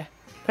to wear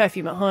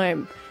perfume at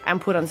home and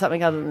put on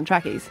something other than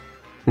trackies.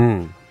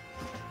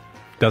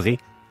 Does he?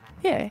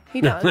 Yeah, he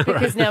does,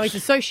 because now he's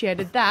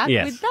associated that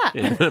with that.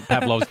 Yeah.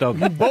 Pavlov's dog.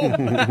 But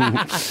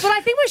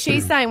I think what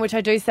she's saying, which I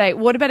do say,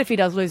 what about if he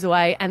does lose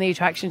away and the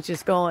attraction's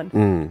just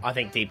gone? I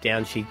think deep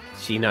down she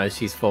knows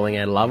she's falling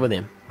out of love with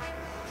him.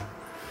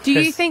 Do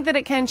you think that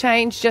it can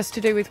change just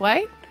to do with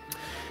weight?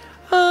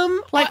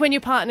 Like when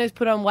your partner's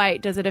put on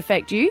weight, does it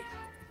affect you?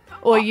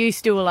 Or are you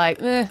still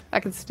like, I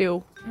can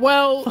still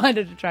find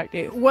it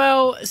attractive?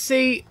 Well,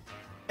 see,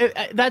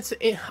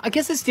 I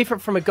guess it's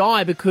different from a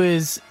guy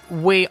because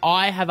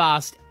I have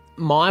asked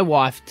my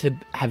wife to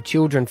have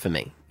children for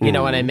me. You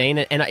know what I mean?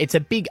 And it's a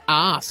big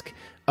ask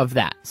of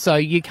that. So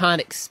you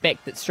can't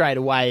expect that straight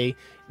away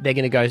they're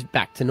going to go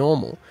back to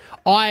normal.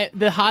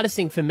 The hardest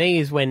thing for me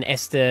is when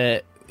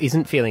Esther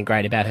isn't feeling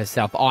great about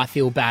herself. I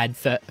feel bad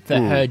for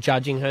her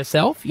judging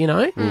herself, you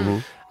know?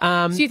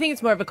 So you think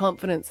it's more of a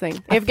confidence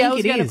thing? If girls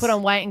are going to put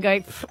on weight and go,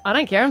 I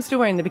don't care, I'm still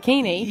wearing the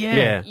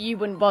bikini, you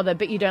wouldn't bother,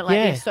 but you don't like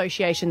the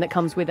association that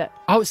comes with it.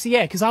 Oh, so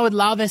because I would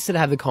love Esther to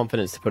have the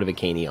confidence to put a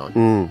bikini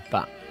on,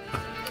 but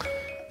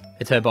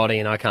it's her body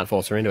and I can't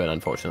force her into it,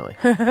 unfortunately.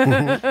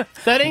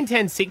 13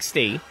 10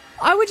 60.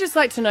 I would just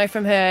like to know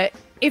from her,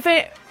 if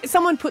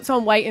someone puts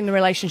on weight in the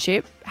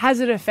relationship, has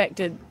it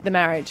affected the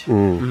marriage?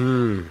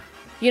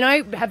 You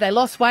know, have they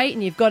lost weight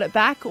and you've got it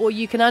back? Or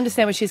you can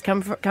understand where she's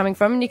coming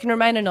from and you can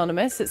remain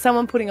anonymous, that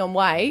someone putting on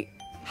weight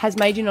has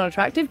made you not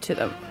attractive to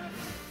them.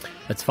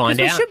 Let's find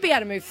out. We should be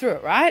able to move through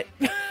it, right?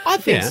 I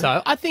think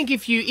so. I think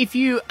if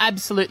you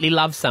absolutely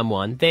love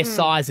someone, their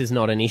size is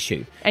not an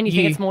issue. And you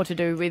think it's more to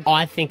do with...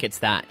 I think it's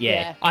that,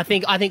 yeah. I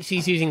think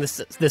she's using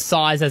the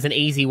size as an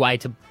easy way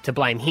to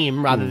blame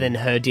him rather than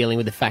her dealing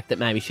with the fact that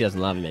maybe she doesn't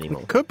love him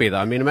anymore. It could be, though.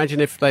 I mean, imagine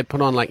if they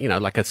put on,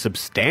 like a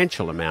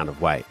substantial amount of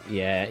weight.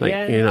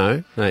 Yeah, You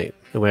know,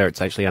 where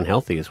it's actually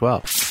unhealthy as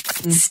well.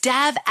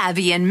 Stav,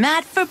 Abby and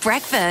Matt for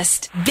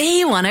breakfast.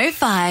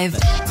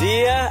 B105.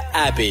 Dear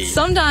Abby.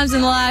 Sometimes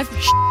in life,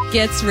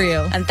 gets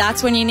real. And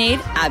that's when you need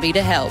Abby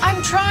to help.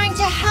 I'm trying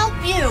to help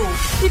you.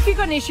 If you've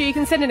got an issue, you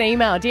can send an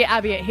email,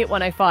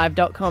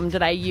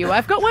 dearabby@hit105.com.au.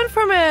 I've got one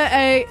from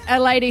a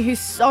lady who's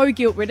so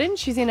guilt-ridden.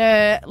 She's in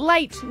her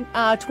late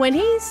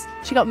 20s.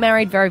 She got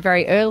married very,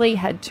 very early,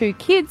 had 2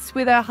 kids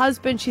with her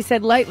husband. She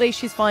said lately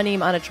she's finding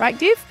him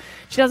unattractive.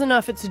 She doesn't know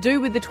if it's to do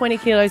with the 20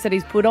 kilos that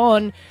he's put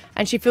on,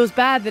 and she feels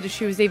bad that if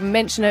she was even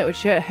mention it, it would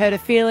hurt her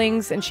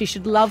feelings, and she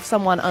should love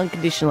someone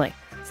unconditionally.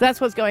 So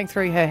that's what's going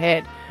through her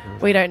head.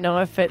 We don't know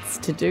if it's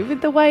to do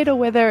with the weight or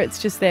whether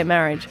it's just their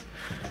marriage.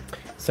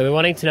 So we're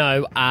wanting to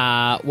know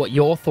what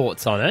your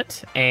thoughts on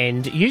it,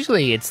 and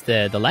usually it's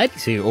the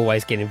ladies who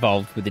always get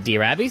involved with the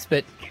Dear Abbies,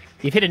 but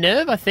you've hit a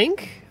nerve, I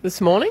think, this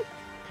morning.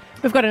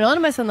 We've got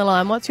Anonymous on the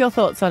line. What's your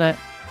thoughts on it?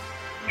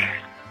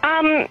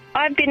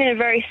 I've been in a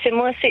very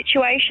similar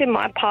situation.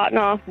 My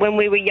partner, when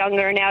we were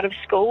younger and out of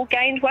school,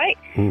 gained weight,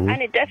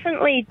 and it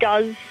definitely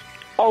does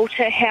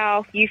alter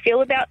how you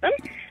feel about them,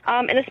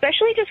 and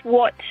especially just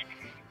what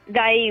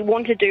they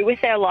want to do with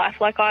their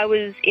life. Like, I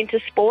was into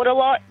sport a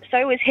lot,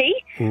 so was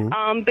he,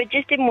 but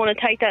just didn't want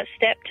to take that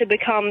step to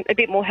become a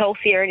bit more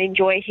healthier and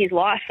enjoy his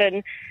life.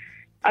 And,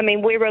 I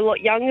mean, we were a lot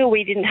younger,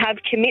 we didn't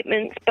have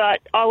commitments, but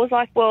I was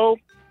like, well,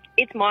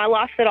 it's my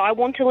life that I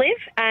want to live,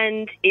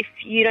 and if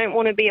you don't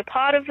want to be a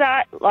part of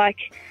that, like,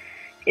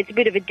 it's a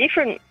bit of a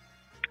different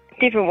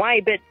different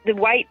way, but the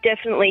weight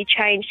definitely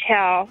changed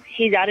how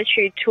his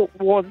attitude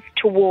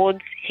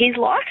towards his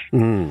life.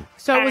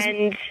 So it was,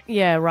 And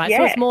yeah, right. So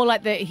yeah. it's more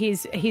like that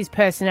his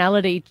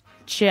personality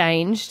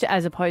changed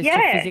as opposed to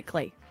Yeah.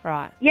 physically,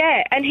 right?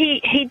 Yeah, and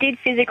he did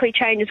physically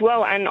change as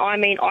well. And I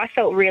mean, I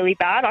felt really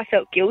bad. I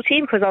felt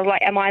guilty because I was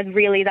like, am I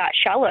really that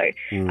shallow?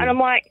 And I'm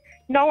like,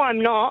 no, I'm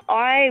not.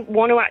 I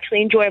want to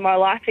actually enjoy my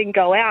life and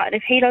go out. And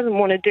if he doesn't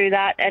want to do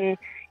that and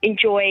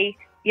enjoy,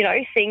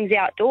 things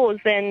outdoors,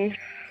 then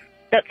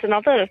that's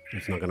another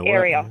It's not going to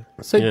area.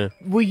 work. So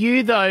were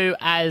you, though,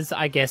 as,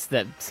 I guess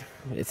that,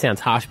 it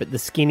sounds harsh, but the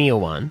skinnier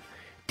one,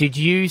 did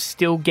you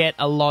still get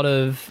a lot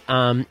of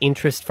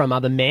interest from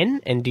other men?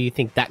 And do you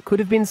think that could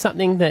have been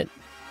something that...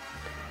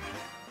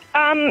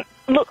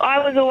 Look,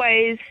 I was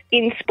always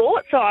in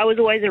sport, so I was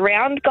always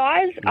around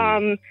guys,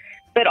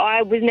 but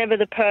I was never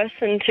the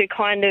person to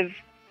kind of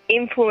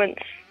influence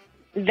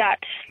that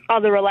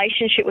other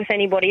relationship with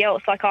anybody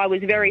else. Like, I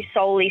was very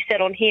solely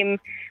set on him.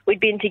 We'd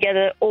been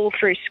together all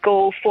through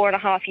school,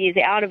 4.5 years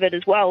out of it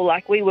as well.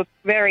 Like, we were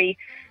very,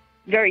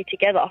 very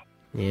together.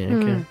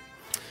 Yeah,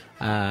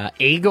 okay.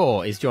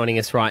 Igor is joining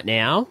us right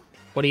now.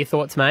 What are your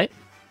thoughts, mate?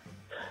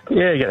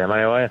 Yeah, g'day, mate.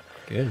 How are you?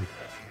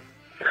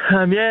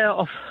 Good.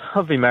 Yeah,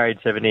 I've been married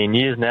 17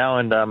 years now,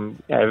 and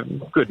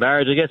good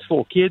marriage, I guess.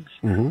 4 kids.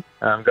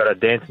 Got a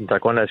dance and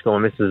taekwondo school.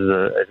 My missus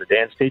is a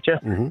dance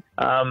teacher.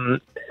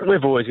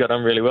 We've always got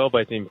on really well.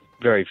 Both been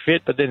very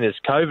fit, but then this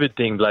COVID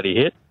thing bloody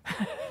hit.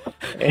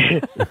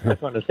 I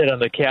kind of sat on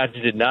the couch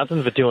and did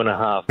nothing for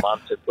 2.5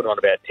 months and put on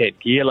about 10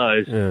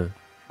 kilos.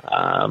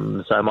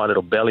 So my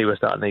little belly was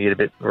starting to get a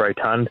bit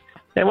rotund.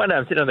 And one day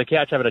I'm sitting on the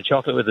couch having a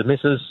chocolate with the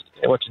missus,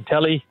 watching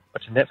telly,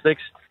 watching Netflix.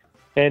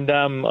 And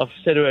I've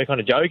said to her kind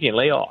of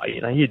jokingly,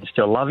 you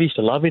still love me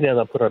now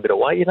that I put on a bit of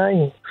weight,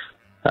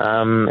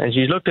 And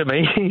she's looked at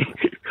me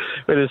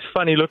with this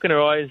funny look in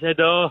her eye and said,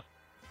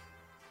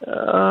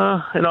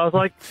 and I was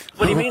like,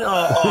 what do you mean?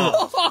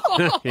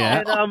 Yeah.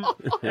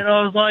 And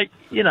I was like,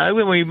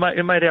 when we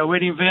made our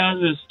wedding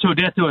vows, it was till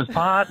death do us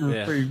part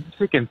and through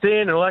thick and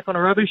thin and all that kind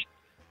of rubbish.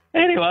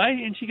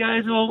 Anyway, and she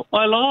goes, well,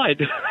 I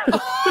lied.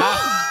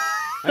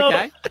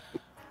 Okay.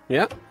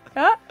 Yeah.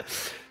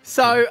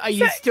 So are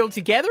you still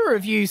together, or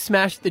have you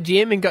smashed the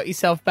gym and got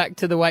yourself back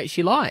to the weight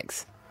she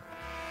likes?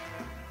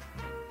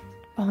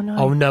 Oh, no.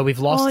 Oh, no, we've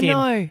lost him.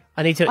 No.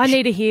 I need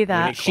to hear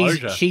that.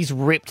 She's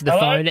ripped the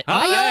Hello? phone.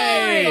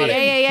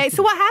 Hey! Yeah.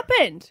 So what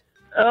happened?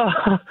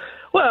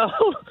 Well,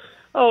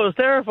 I was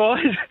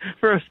terrified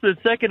for a split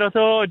second. I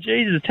thought, oh,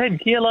 Jesus, 10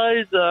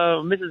 kilos,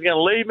 Mrs. is going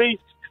to leave me.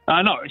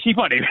 No, she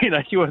might even,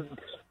 she wasn't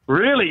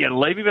really going to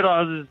leave me, but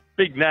I was this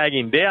big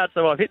nagging doubt,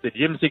 so I've hit the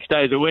gym 6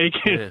 days a week.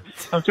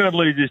 I'm trying to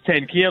lose this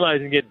 10 kilos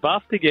and get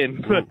buffed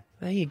again. But,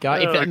 there you go.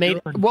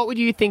 What would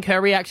you think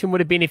her reaction would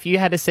have been if you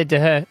had said to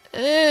her,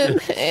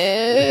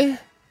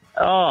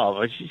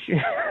 Oh,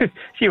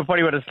 she would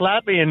probably would have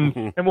slapped me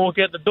and walk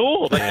out the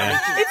door. It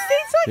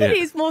seems like it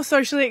is more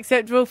socially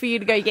acceptable for you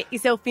to go get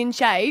yourself in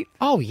shape.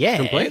 Oh, yeah.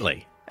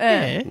 Completely.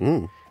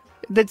 Yeah.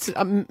 That's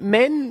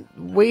men,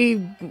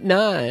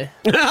 no.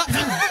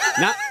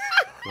 No,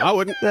 I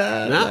wouldn't.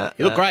 No,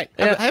 you look great.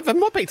 Have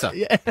more pizza.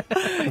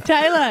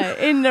 Taylor,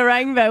 in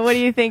Narangba, what do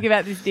you think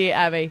about this dear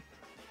Abby?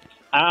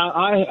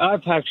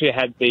 I've actually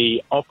had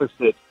the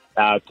opposite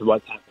to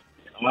what's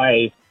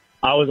happened.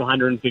 I was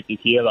 150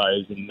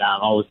 kilos and I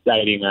was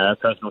dating a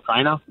personal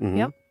trainer.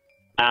 Yep.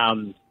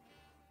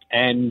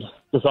 And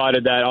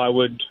decided that I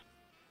would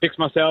fix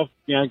myself,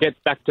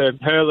 get back to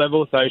her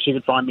level so she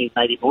could find me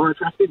maybe more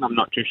attractive. I'm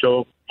not too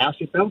sure how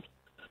she felt.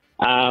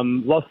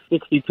 Lost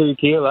 62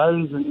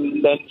 kilos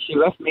and then she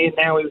left me and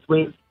now is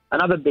with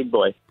another big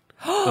boy.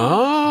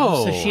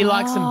 Oh. So she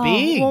likes them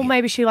big. Well,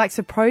 maybe she likes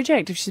a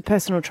project if she's a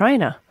personal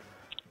trainer.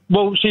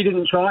 Well, she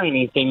didn't try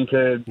anything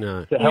to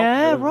help.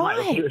 Yeah, her.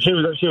 right. She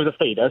was a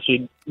feeder.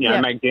 She'd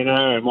make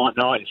dinner and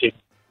whatnot, and she'd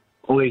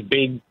all these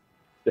big,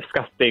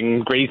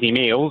 disgusting, greasy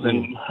meals.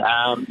 And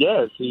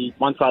she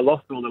once I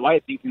lost all the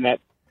weight, thinking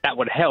that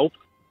would help.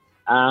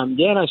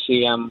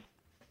 She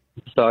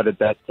decided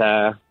that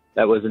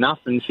that was enough,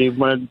 and she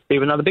wanted to be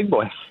with another big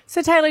boy.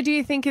 So Taylor, do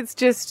you think it's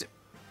just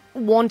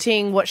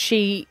wanting what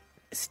she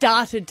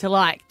started to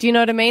like? Do you know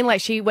what I mean? Like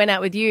she went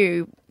out with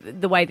you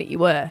the way that you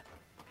were.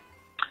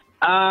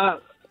 She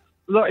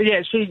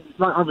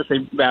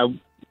obviously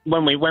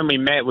when we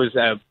met was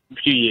a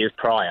few years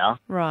prior,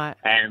 right?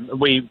 And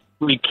we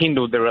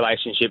kindled the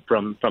relationship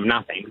from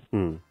nothing,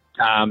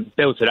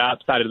 built it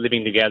up, started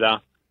living together,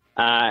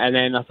 and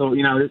then I thought,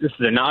 this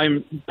is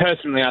enough.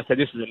 Personally, I said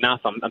this is enough.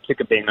 I'm sick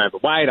of being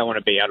overweight. I want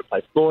to be able to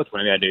play sports. I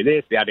want to be able to do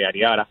this, yada yada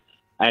yada,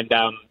 and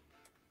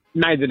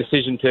made the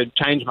decision to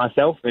change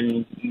myself.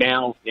 And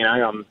now,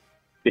 I'm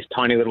this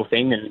tiny little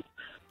thing, and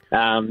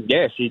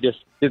she just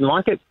didn't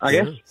like it, I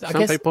guess.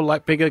 Some people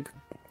like bigger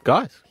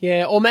guys.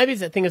 Yeah, or maybe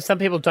it's a thing of some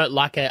people don't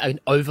like an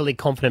overly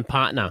confident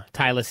partner.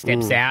 Taylor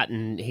steps out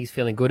and he's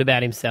feeling good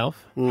about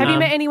himself. Have you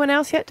met anyone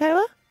else yet,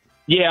 Taylor?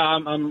 Yeah,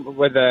 I'm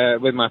with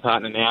my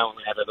partner now, and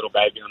we have a little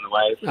baby on the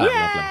way. So.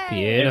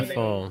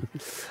 Beautiful.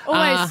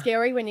 Always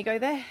scary when you go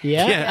there.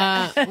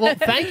 Yeah. Well,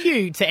 thank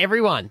you to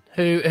everyone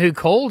who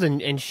called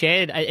and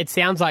shared. It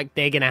sounds like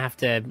they're going to have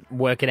to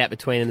work it out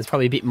between them. There's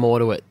probably a bit more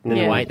to it than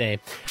the wait there.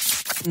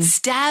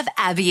 Stav,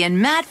 Abby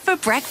and Matt for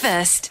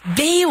breakfast.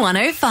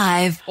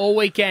 B105. All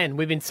weekend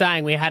we've been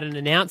saying we had an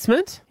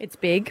announcement. It's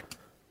big.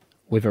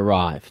 We've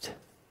arrived.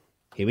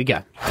 Here we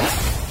go.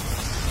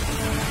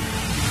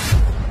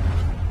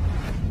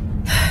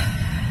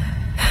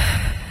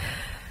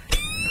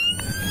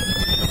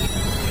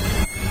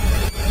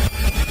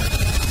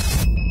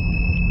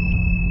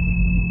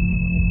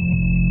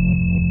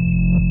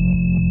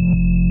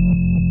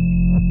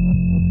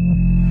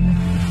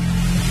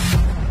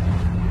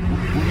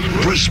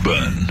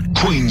 Brisbane,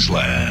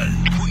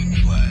 Queensland.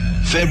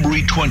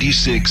 February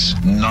 26,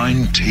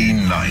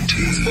 1990.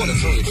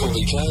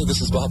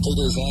 This is Bob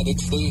Peters, and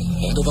it's the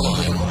end of the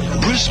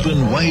line.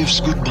 Brisbane waves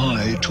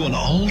goodbye to an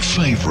old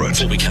favourite.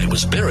 4BK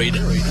was buried.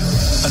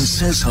 And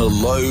says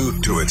hello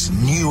to its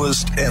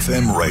newest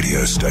FM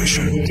radio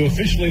station. To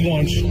officially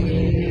launch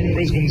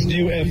Brisbane's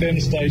new FM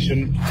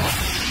station.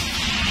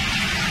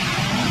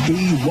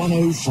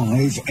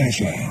 B105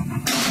 FM.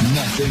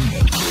 Nothing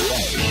but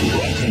great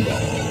rock and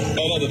roll.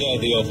 Another day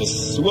at the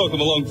office.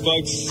 Welcome along,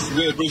 folks.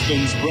 We're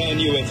Brisbane's brand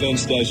new FM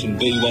station,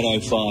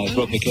 B105.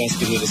 Rob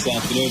McCaskey here this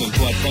afternoon, and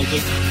quite frankly,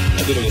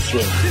 a bit of a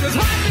thrill.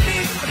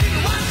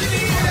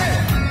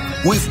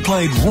 We've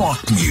played rock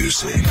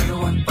music,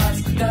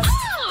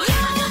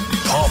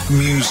 pop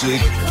music.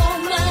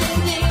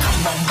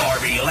 Come on,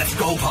 Barbie, let's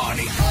go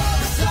party.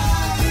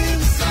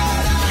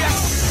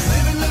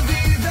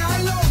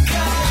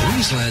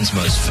 Queensland's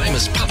most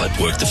famous puppet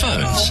worked the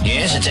phones.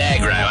 Yes, it's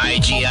Agro,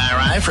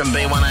 AGRO from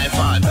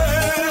B105.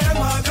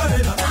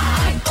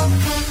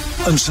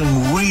 And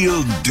some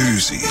real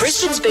doozies.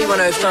 Brisbane's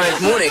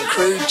B105 morning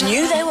crew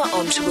knew they were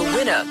onto a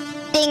winner.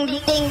 Ding,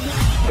 ding.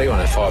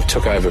 B105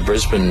 took over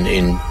Brisbane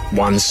in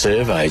one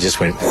survey, just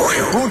went...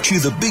 Brought you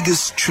the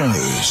biggest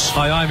shows.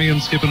 Hi, I'm Ian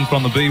Skippen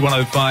from the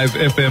B105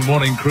 FM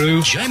morning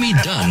crew. Jamie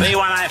Dunn.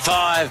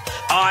 B105,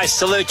 I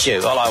salute you.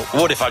 Well, I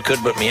would if I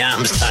could, but my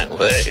arms don't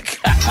work.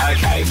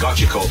 Okay, got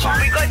your call time.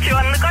 We got you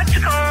on the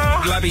gotcha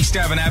call. Labby,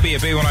 Stav and Abby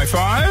at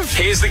B105.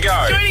 Here's the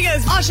go. Joining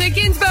us, Osher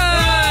Ginsberg.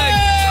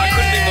 I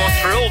couldn't be more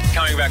thrilled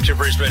coming back to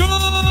Brisbane.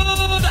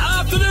 Good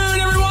afternoon,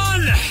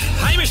 everyone.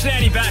 Hamish and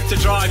Andy back to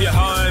drive you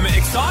home.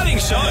 Exciting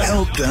show.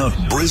 Helped out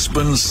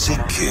Brisbane's sick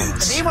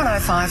kids.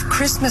 B105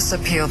 Christmas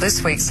Appeal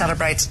this week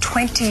celebrates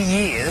 20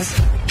 years.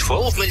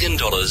 $12 million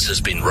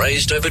has been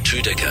raised over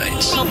 2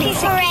 decades. Thank you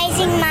for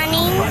raising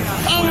money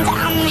and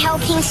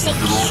helping sick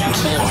kids.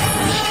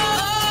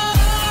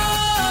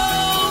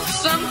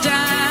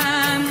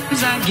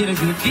 Sometimes I get a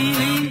good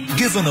feeling.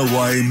 Given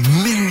away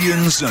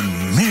millions and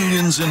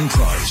millions in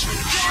prizes.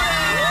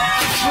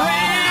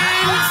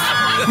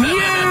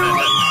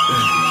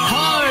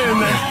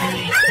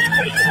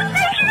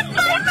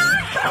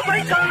 Oh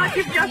my God,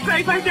 you've just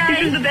made my day. This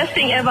is the best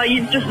thing ever.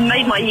 You've just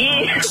made my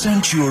year.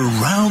 Sent you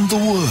around the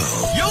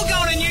world. You're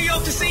going to New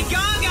York to see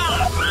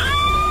Gaga.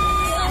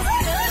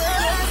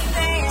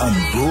 And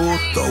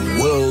brought the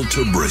world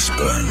to Brisbane.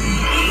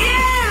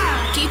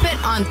 Yeah! Keep it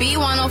on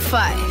B105.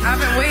 I've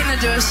been waiting to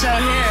do a show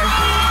here.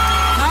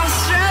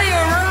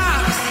 Australia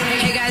rocks!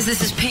 Hey guys,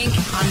 this is Pink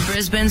on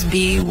Brisbane's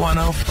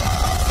B105.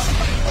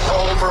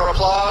 Call for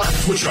applause.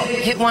 Switch up.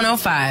 Hit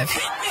 105.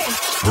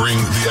 Bring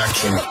the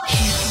action.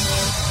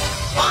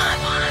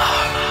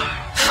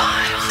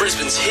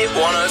 Brisbane's Hit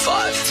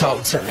 105.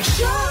 Talk to me.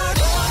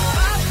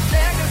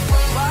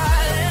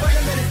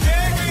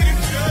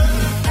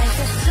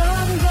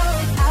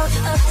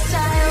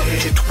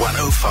 Hit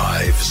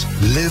 105's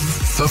Live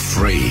for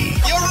Free.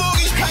 Your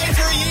mortgage paid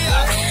for a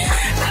year.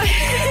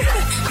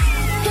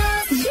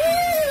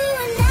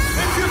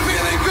 If you're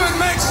feeling good,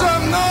 make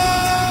some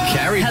noise.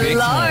 Carrie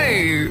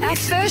Hello. Our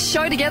first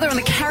show together on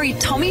the Carrie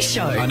Tommy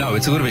Show. I know,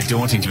 it's a little bit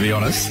daunting, to be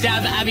honest.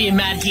 Stav, Abby and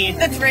Matt here.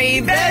 The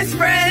three best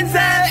friends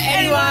that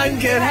anyone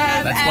could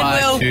have. That's and why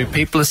will. Two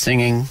people are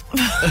singing.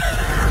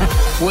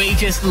 We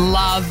just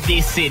love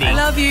this city. I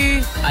love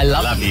you. I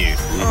love you.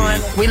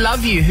 We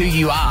love you who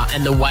you are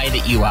and the way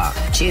that you are.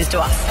 Cheers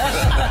to us.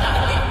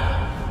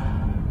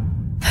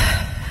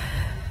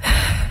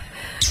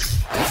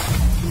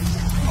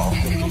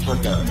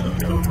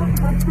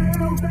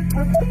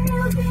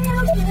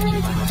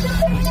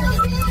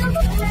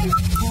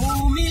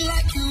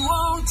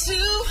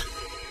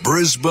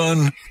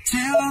 Brisbane,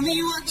 Tell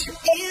me what you're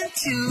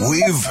into.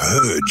 we've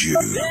heard you.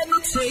 Let me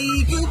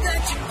take you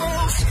back to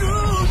old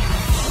school.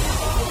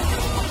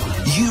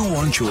 You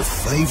want your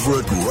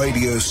favourite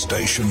radio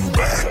station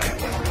back.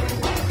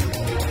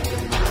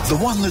 The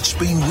one that's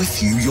been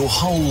with you your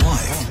whole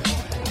life.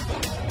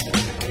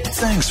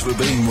 Thanks for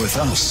being with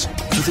us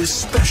for this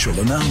special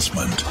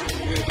announcement. Take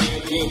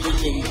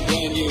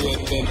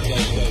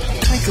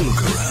a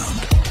look around.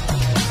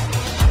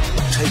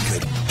 Take a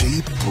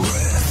deep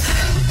breath.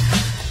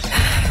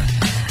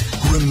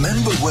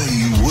 Remember where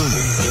you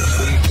were.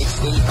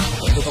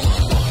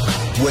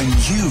 when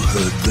you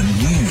heard the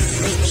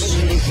news.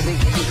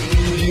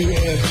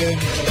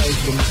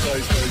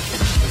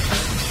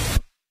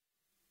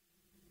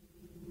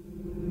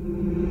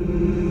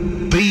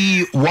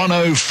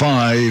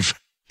 B105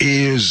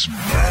 is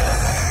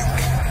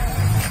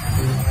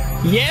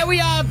Yeah, we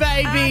are,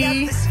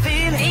 baby.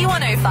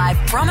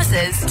 B105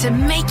 promises to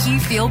make you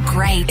feel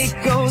great. It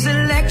goes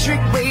electric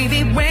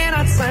wavy when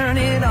I turn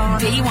it on.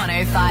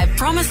 B105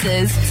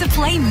 promises to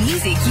play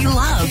music you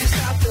love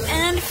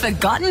and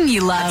forgotten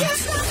you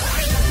loved.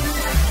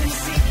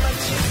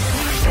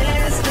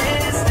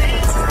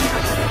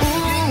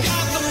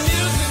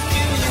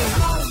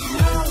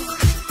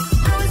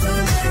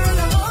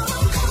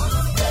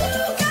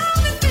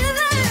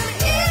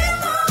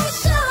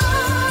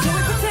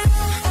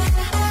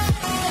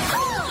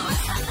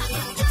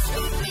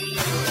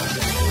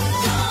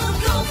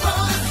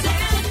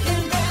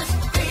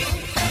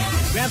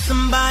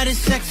 Somebody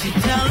sexy,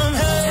 tell them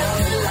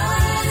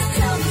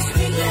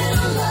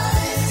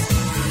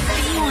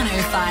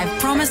B105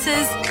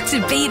 promises to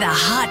be the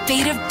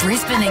heartbeat of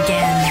Brisbane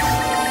again.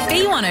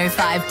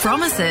 B105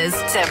 promises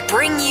to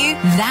bring you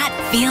that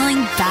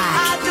feeling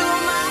back.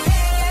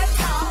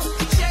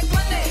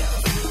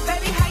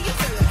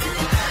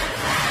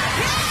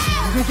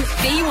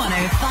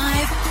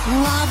 B105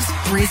 loves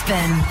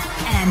Brisbane,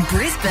 and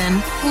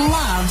Brisbane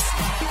loves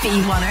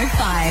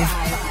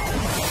B105.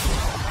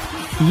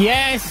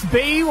 Yes,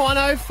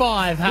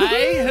 B105,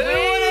 hey? Who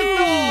would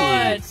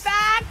have thought?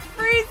 Back,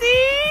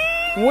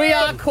 Brissie! We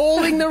are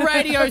calling the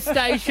radio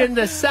station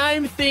the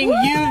same thing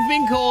you've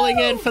been calling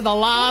it for the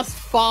last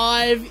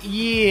 5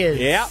 years.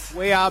 Yeah,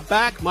 we are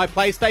back. My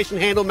PlayStation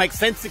handle makes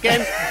sense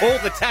again. All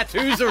the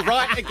tattoos are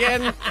right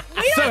again.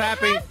 So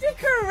happy. We don't have to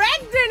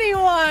correct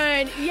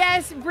anyone.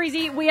 Yes,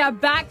 Brizzy, we are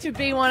back to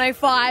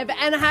B105.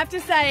 And I have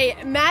to say,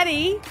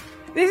 Maddie,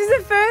 this is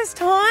the first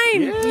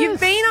time you've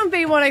been on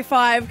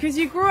B105 because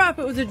you grew up,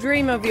 it was a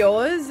dream of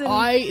yours.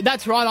 And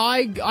That's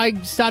right. I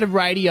started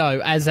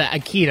radio as a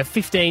kid, a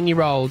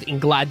 15-year-old in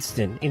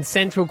Gladstone in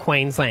central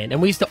Queensland.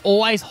 And we used to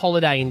always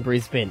holiday in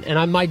Brisbane.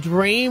 And my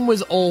dream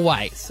was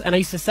always, and I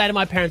used to say to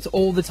my parents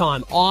all the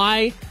time,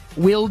 I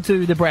will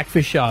do the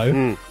breakfast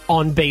show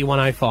on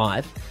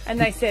B105. And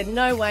they said,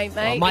 no way,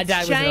 mate. My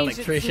dad was an changed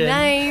electrician.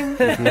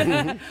 Its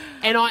name.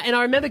 And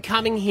I remember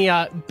coming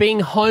here, being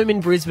home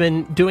in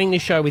Brisbane, doing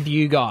this show with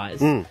you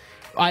guys.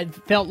 I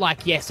felt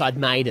like, yes, I'd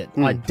made it.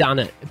 I'd done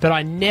it. But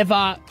I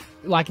never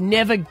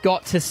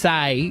got to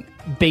say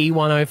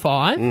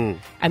B105.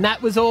 And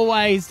that was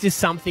always just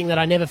something that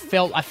I never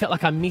felt. I felt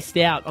like I missed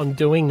out on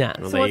doing that.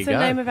 So what's the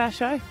name of our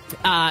show?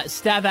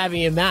 Stav,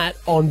 Abby and Matt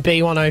on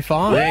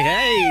B105.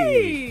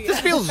 Hey! This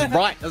feels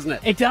right, doesn't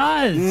it? It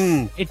does.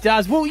 It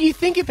does. Well, you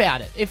think about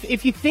it.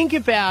 If you think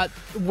about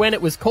when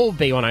it was called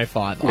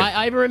B105,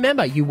 I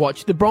remember you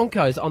watched the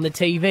Broncos on the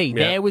TV.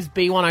 Yeah. There was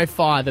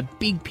B105, a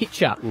big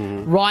picture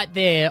right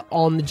there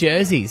on the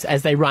jerseys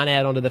as they run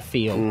out onto the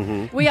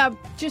field. We are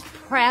just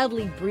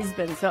proudly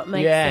Brisbane, so it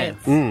makes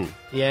sense.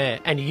 Yeah.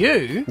 And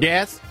you?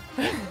 Yes.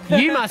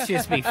 You must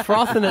just be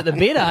frothing at the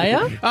bit, are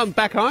you? I'm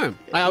back home.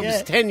 I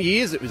was 10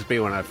 years it was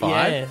B105.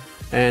 Yeah.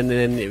 And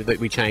then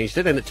we changed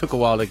it, and it took a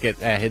while to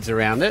get our heads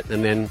around it,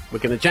 and then we're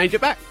going to change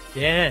it back.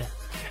 Yeah.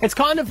 It's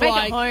kind of Make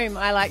like... it home,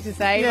 I like to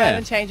say, Yeah. rather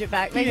than change it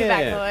back. Make it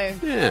back home.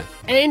 Yeah.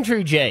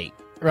 Andrew G,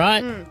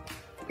 right?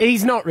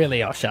 He's not really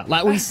Osher.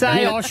 Like, we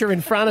say Osher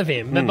in front of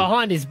him, but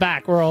behind his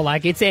back, we're all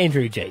like, it's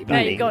Andrew G. No,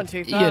 you've gone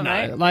too far,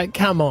 mate. Like,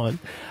 come on.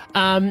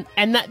 And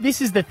this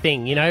is the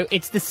thing,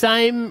 it's the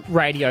same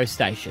radio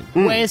station.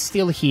 We're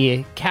still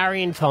here.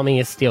 Carrie and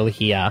Tommy are still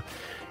here.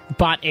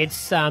 But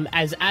it's,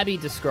 as Abby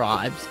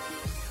describes...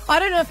 I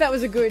don't know if that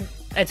was a good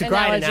It's a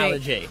great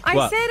analogy.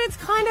 I said it's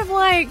kind of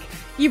like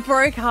you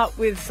broke up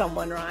with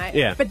someone, right?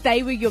 Yeah. But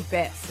they were your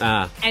best.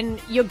 Ah. And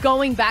you're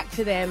going back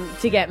to them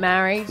to get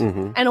married.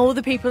 And all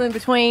the people in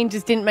between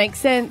just didn't make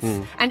sense.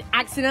 And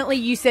accidentally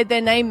you said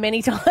their name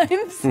many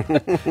times.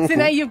 So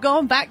now you've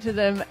gone back to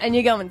them and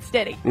you're going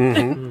steady.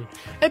 And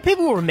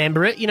people will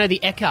remember it. The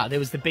Eka, there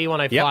was the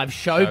B105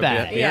 show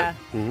bag. Yeah.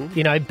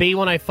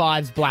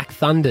 B105's Black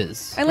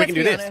Thunders. And We let's can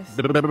do be this. honest.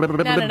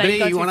 No,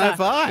 you've gone too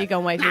far. B105. You've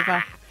gone way too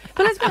far.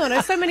 But let's be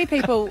honest, so many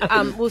people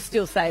will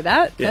still say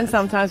that, and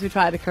sometimes we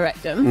try to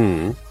correct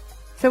them.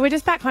 So we're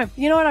just back home.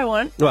 You know what I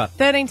want? What?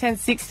 13 10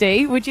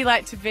 60. Would you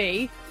like to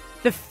be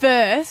the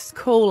first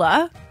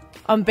caller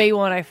on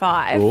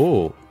B105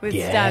 Ooh. with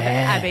Yeah. Stav,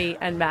 Abby,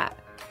 and Matt?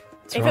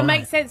 If it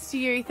makes sense to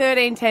you,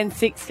 13 10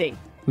 60.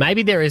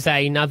 Maybe there is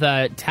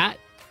another tat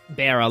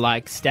bearer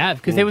like Stav,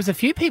 because there was a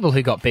few people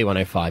who got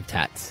B105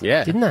 tats.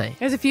 Yeah. Didn't they?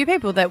 There's a few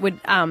people that would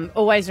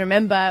always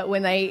remember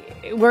when they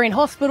were in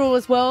hospital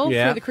as well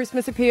for the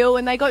Christmas appeal,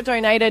 and they got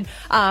donated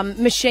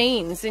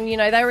machines, and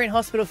they were in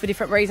hospital for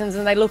different reasons,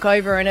 and they look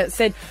over and it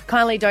said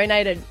kindly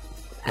donated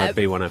By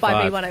B105.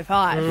 By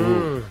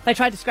B105. They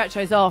tried to scratch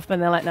those off, but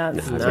they're like, no,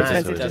 it's too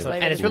expensive. Just leave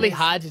And it. it's really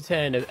hard to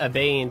turn a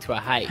B into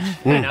a H,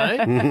 you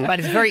know? But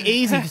it's very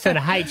easy to turn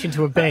a H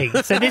into a B.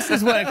 So this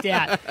has worked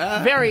out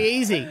very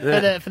easy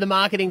for the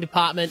marketing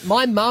department.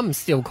 My mum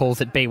still calls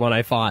it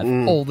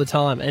B105 all the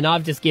time, and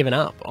I've just given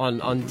up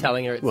on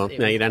telling her it's... Well,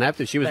 no, you don't have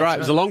to. She was right. It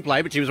was a long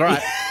play, but she was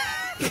right.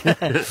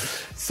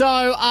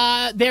 So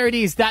there it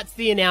is. That's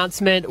the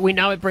announcement. We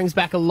know it brings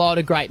back a lot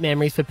of great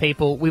memories for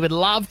people. We would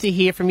love to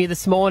hear from you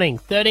this morning.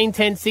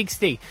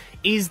 131060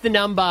 is the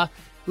number.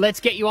 Let's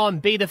get you on.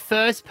 Be the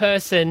first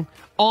person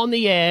on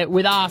the air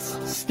with us,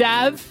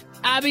 Stav,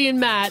 Abby and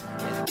Matt,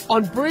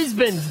 on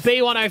Brisbane's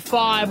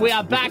B105. We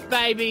are back,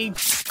 baby.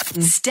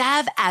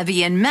 Stav,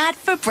 Abby and Matt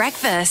for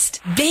breakfast.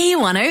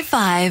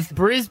 B105.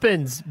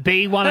 Brisbane's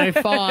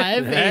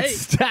B105.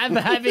 It's Stav,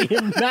 Abby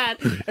and Matt.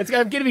 It's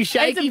going to be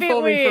shaky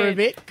for me for a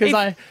bit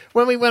because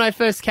when I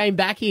first came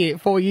back here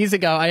 4 years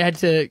ago, I had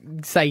to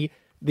say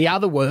the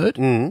other word,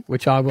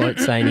 which I won't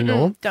say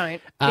anymore.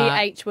 Don't. The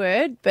H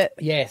word, but...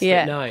 Yes,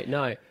 yeah. but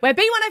no. We're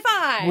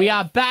B105. We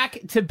are back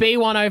to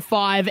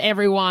B105,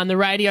 everyone, the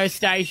radio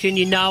station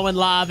you know and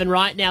love. And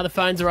right now the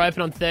phones are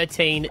open on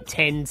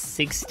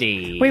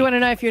 131060. We want to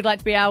know if you'd like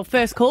to be our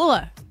first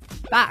caller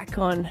back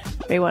on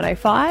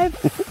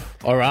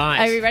B105. All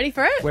right. Are we ready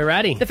for it? We're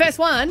ready. The first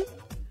one,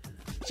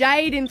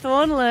 Jade in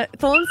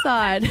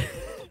Thornside.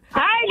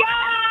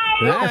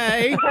 Hi,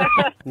 guys!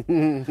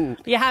 Hey!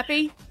 You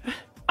happy?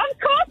 Of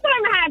course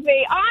I'm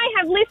happy. I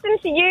have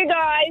listened to you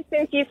guys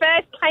since you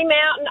first came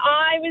out and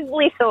I was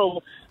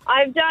little.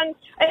 I've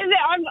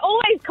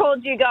always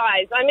called you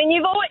guys. I mean,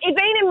 you've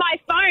been in my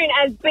phone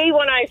as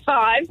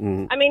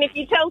B105. I mean, if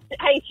you tell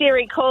Hey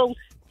Siri, call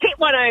Pit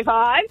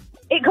 105,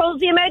 it calls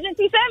the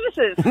emergency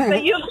services. So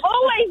you've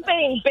always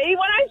been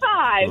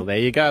B105. Well, there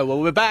you go.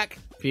 Well, we're back.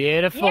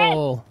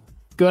 Beautiful. Yes.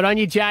 Good on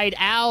you, Jade.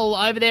 Al,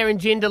 over there in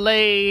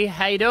Jindalee.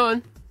 How you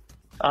doing?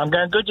 I'm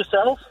going good,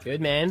 yourself? Good,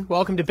 man.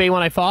 Welcome to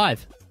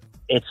B105.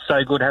 It's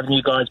so good having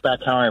you guys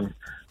back home.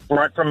 I'm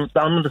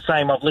the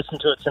same. I've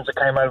listened to it since I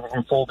came over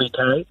from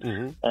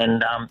 4BK.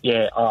 And,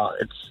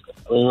 it's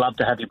love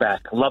to have you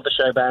back. Love the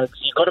show bags.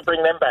 You've got to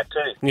bring them back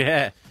too.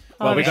 Yeah.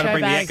 Well, we've got to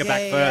bring the Ekka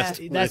back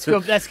first. That's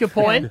good. That's a good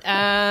point.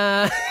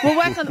 We'll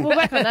work on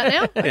that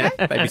now. Okay?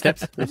 Yeah, baby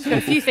steps. Just got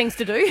a few things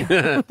to do.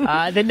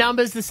 The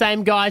number's the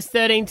same, guys.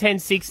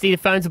 131060. The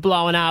phones are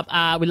blowing up.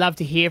 We'd love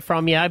to hear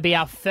from you. Be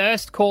our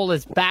first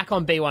callers back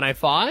on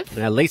B105.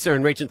 Now, Lisa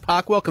in Regent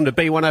Park, welcome to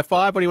B105.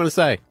 What do you want to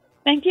say?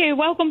 Thank you.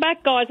 Welcome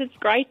back, guys. It's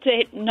great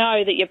to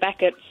know that you're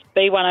back at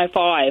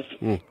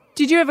B105.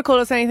 Did you ever call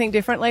us anything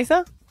different,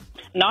 Lisa?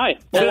 No,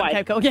 always.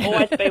 Okay, cool. Yeah.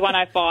 Always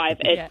B105.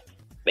 It's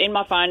in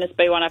my phone, it's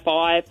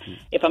B105.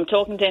 If I'm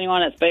talking to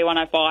anyone, it's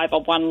B105.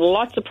 I've won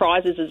lots of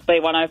prizes as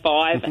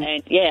B105. And,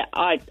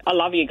 I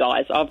love you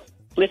guys. I've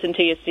listened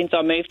to you since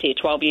I moved here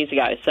 12 years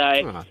ago.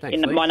 So,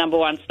 thanks, my number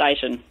one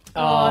station.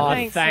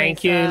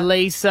 Thank you,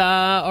 Lisa.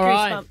 All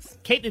right.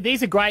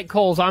 These are great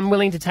calls. I'm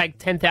willing to take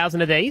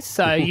 10,000 of these.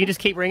 So you just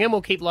keep ringing.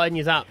 We'll keep loading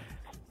you up.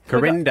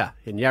 Corinda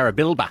in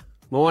Yarrabilba.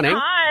 Morning.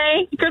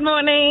 Hi. Good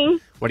morning.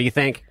 What do you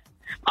think?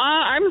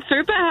 I'm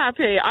super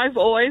happy. I've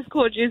always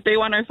called you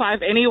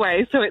B105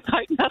 anyway, so it's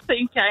like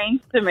nothing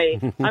changed to me.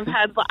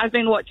 I've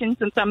been watching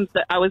since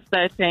I was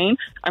 13.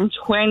 I'm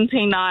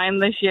 29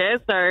 this year,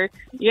 so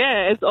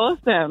it's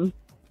awesome.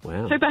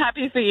 Wow. Super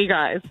happy for you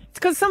guys. It's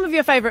because some of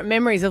your favourite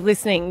memories of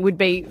listening would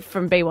be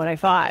from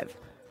B105.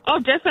 Oh,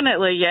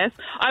 definitely, yes.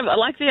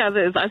 Like the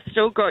others, I've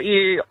still got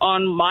you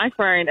on my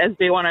phone as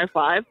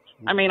B105.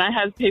 I mean, I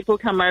have people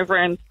come over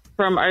and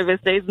from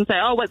overseas and say,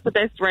 oh, what's the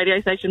best radio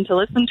station to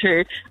listen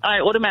to? I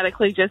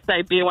automatically just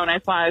say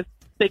B105,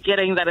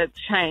 forgetting that it's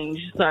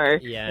changed. So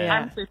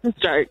I'm super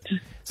stoked.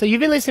 So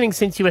you've been listening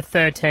since you were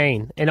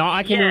 13, and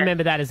I can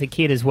remember that as a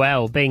kid as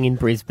well, being in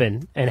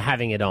Brisbane and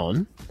having it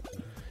on.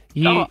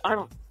 You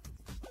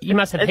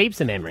must have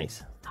heaps of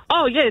memories.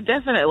 Oh, yeah,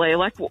 definitely.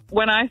 Like,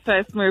 when I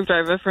first moved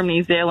over from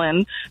New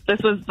Zealand,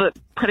 this was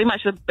pretty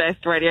much the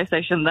best radio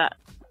station that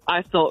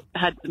I thought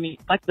had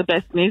the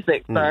best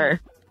music. So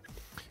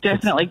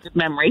definitely good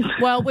memories.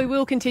 Well, we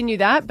will continue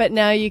that, but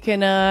now you can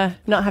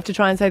not have to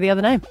try and say the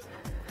other name.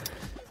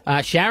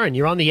 Sharon,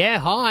 you're on the air.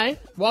 Hi.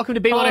 Welcome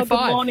to B105. Good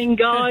morning,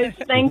 guys.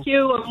 Thank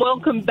you and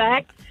welcome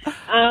back.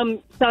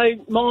 So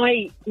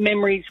my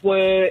memories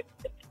were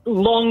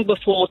long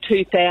before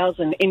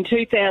 2000. In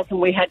 2000,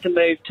 we had to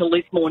move to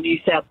Lismore, New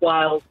South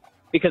Wales,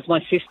 because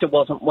my sister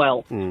wasn't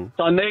well.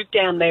 So I moved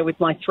down there with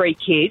my 3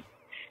 kids.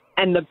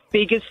 And the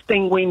biggest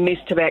thing we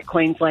missed about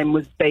Queensland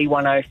was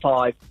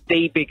B105,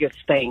 the biggest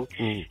thing.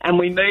 And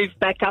we moved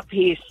back up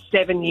here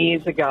 7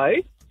 years ago,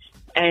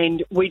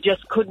 and we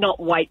just could not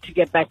wait to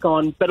get back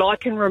on. But I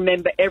can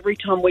remember every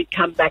time we'd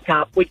come back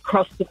up, we'd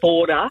cross the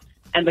border,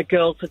 and the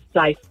girls would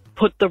say,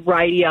 put the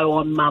radio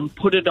on, Mum,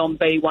 put it on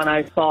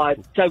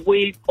B105. So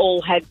we've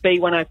all had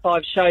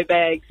B105 show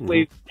bags.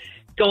 We've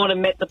gone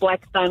and met the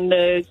Black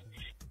Thunders.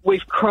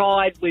 We've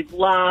cried, we've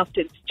laughed.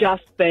 It's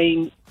just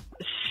been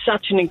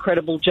such an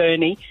incredible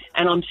journey,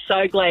 and I'm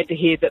so glad to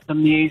hear that the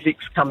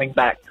music's coming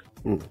back.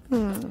 You're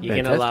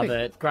going to love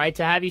it. Great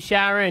to have you,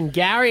 Sharon.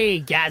 Gary,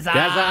 Gazza.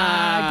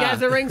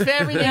 Gazza rings for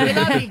everything. We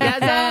love you,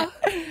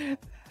 Gazza.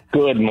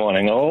 Good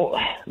morning, all.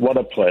 What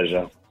a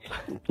pleasure.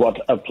 What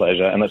a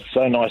pleasure. And it's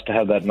so nice to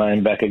have that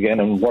name back again.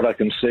 And what I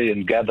can see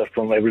and gather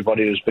from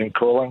everybody who's been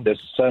calling,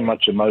 there's so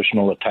much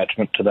emotional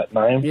attachment to that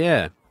name.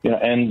 Yeah. You know,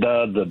 and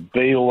the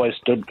B always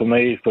stood for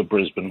me for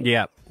Brisbane.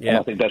 Yeah. And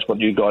I think that's what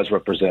you guys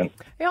represent.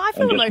 Yeah, I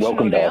feel And just emotional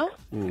welcome now.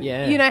 back.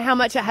 Yeah. You know how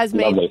much it has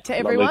meant Lovely. to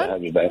everyone. Lovely to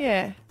have you back.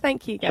 Yeah,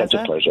 thank you, Such Gazza.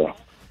 a pleasure.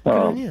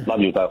 on you.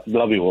 Love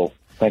you all.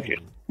 Thank you.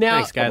 Now,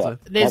 Thanks, Gazza.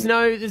 there's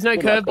no Good luck,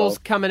 curveballs guys.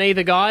 coming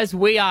either, guys.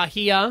 We are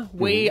here.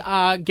 We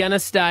are going to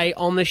stay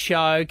on the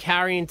show.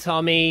 Carrie and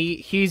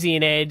Tommy, Husey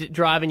and Ed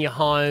driving you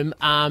home.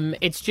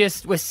 It's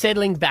just we're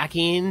settling back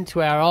into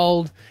our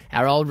old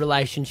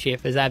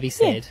relationship, as Abby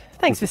said.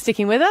 Thanks for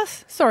sticking with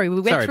us. Sorry,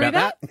 we went through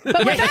about that.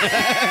 But we're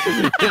back.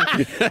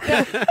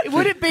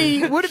 Would it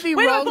be Where do I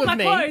wrong put of my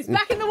me? clothes?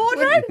 Back in the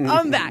wardrobe?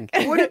 I'm back.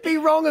 Would it be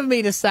wrong of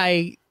me to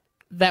say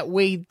that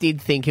we did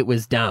think it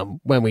was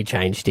dumb when we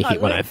changed to Hit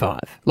 105?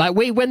 Like,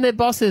 when the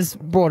bosses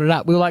brought it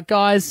up, we were like,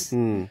 guys,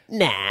 nah.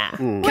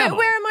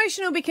 We're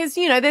emotional because,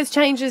 you know, there's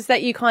changes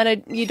that you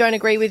don't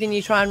agree with and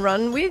you try and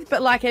run with.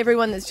 But like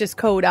everyone that's just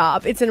called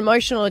up, it's an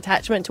emotional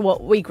attachment to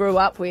what we grew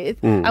up with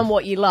and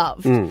what you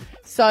loved.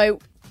 So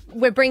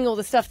we're bringing all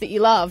the stuff that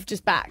you love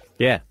just back.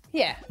 Yeah.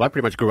 Yeah. Well, I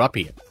pretty much grew up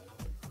here.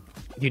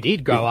 You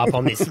did grow up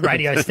on this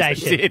radio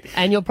station. did.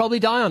 And you'll probably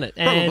die on it.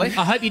 And Probably.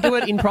 I hope you do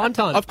it in prime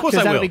time. Of course I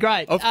will. That'll be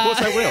great. Of course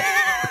I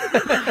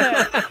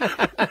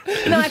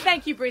will. No,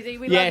 thank you, Brizzy.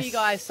 We love you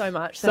guys so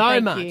much. So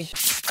thank much. you.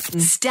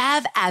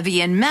 Stav,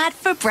 Abby and Matt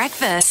for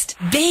breakfast.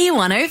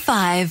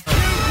 B105.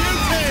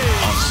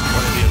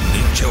 Australian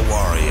Ninja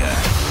Warrior.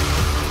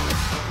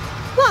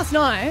 Last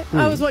night,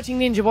 I was watching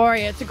Ninja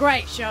Warrior. It's a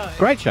great show.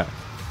 Great show.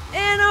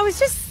 And I was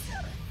just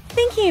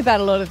thinking about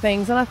a lot of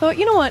things. And I thought,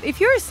 you know what? If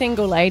you're a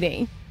single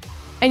lady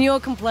and you're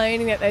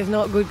complaining that there's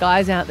not good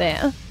guys out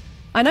there,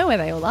 I know where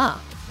they all are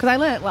because I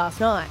learnt last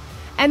night.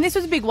 And this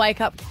was a big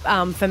wake up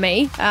for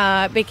me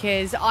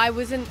because I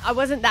wasn't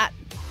that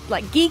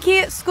like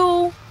geeky at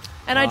school,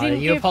 and I didn't.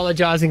 Are you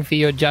apologising for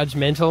your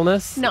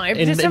judgmentalness? No, in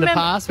just the remember-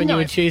 past when you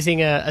were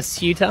choosing a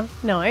suitor.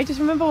 No, just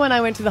remember when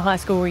I went to the high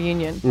school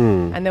reunion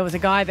and there was a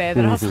guy there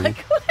that I was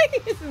like,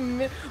 wait a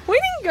minute, we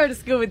didn't go to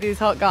school with this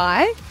hot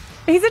guy.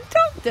 He's a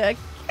doctor.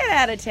 Get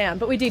out of town.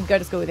 But we did go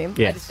to school with him.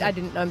 Yes. I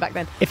didn't know him back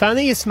then. If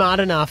only you're smart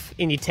enough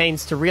in your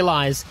teens to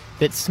realise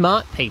that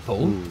smart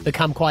people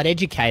become quite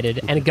educated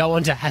and go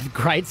on to have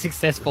great,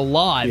 successful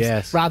lives,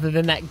 Yes. rather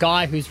than that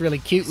guy who's really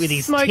cute with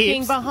his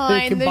Smoking tips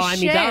behind who can the buy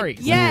me shed.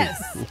 durries.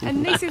 Yes.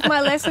 And this is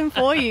my lesson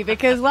for you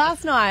because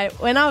last night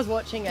when I was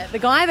watching it, the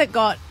guy that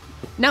got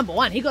number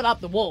one, he got up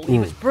the wall, he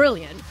was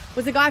brilliant,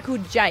 was a guy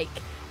called Jake.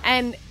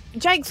 And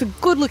Jake's a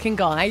good-looking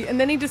guy, and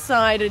then he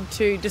decided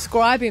to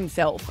describe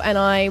himself, and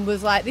I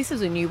was like, this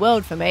is a new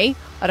world for me.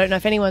 I don't know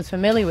if anyone's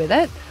familiar with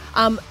it.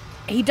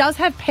 He does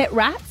have pet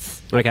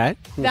rats. Okay.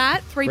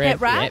 Three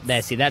pet rats.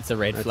 That's a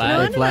red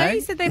flag. No,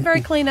 he said they're very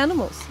clean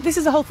animals. This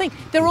is the whole thing.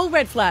 They're all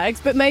red flags,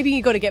 but maybe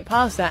you got to get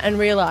past that and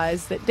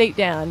realise that deep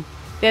down,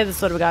 they're the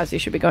sort of guys you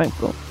should be going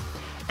for.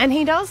 And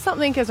he does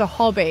something as a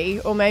hobby,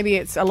 or maybe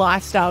it's a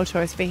lifestyle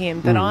choice for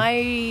him, that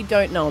I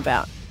don't know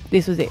about.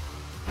 This was it.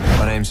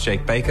 My name's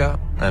Jake Baker,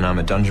 and I'm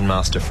a dungeon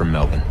master from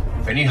Melbourne.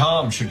 If any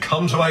harm should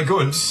come to my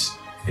goods,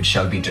 it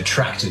shall be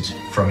detracted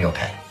from your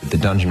pay. The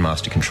dungeon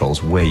master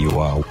controls where you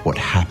are, what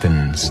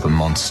happens, the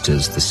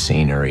monsters, the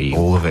scenery,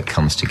 all of it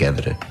comes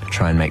together to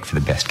try and make for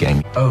the best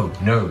game. Oh,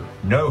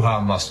 no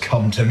harm must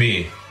come to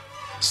me.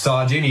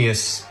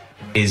 Sardinius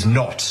is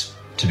not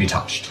to be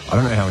touched. I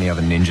don't know how many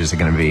other ninjas are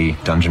going to be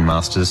dungeon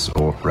masters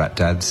or rat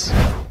dads.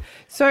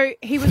 So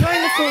he was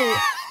wearing the full.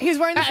 He was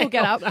wearing the full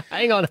get-up.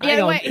 Hang on.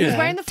 Wait, he was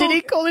wearing the full. Did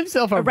he call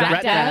himself a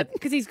rat dad?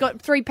 Because he's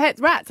got 3 pet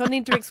rats. I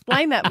need to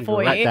explain that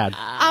for Rat you. dad.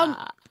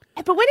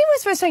 But when he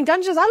was first saying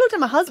dungeons, I looked at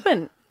my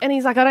husband and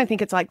he's like, I don't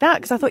think it's like that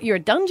because I thought you're a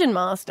dungeon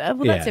master.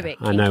 Well, that's a bit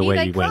kinky. I know where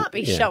they you can't went.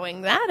 be Yeah.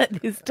 showing that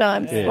at this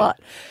time slot.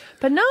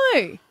 But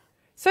no.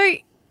 So is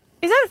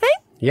that a thing?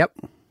 Yep.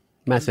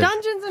 Massive.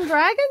 Dungeons and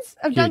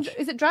Dragons?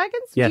 Is it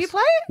Dragons? Yes. Do you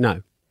play it?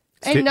 No.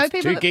 And no It's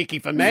people too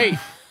geeky for me.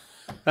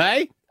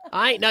 Hey?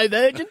 I ain't no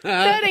virgin.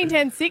 13,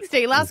 10,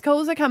 60. Last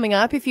calls are coming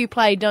up if you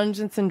play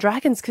Dungeons and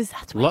Dragons because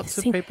that's where Lots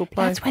of people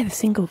play. That's where the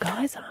single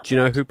guys are. Do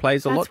you know who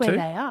plays a That's lot where too?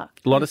 they are.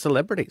 A lot of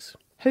celebrities.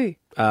 Who?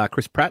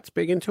 Chris Pratt's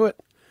big into it.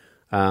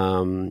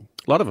 A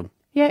lot of them.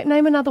 Yeah,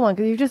 name another one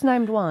because you've just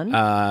named one.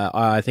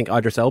 I think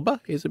Idris Elba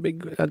is a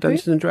big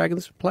Dungeons and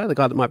Dragons player, the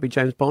guy that might be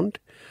James Bond.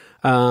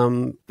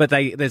 But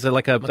there's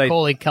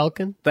Macaulay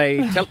Culkin. They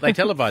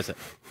televise it.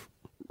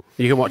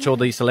 You can watch all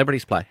these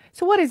celebrities play.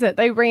 So what is it?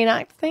 They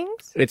reenact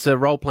things? It's a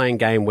role-playing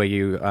game where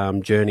you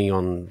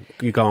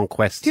you go on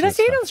quests. Did I and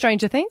see it stuff. on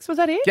Stranger Things? Was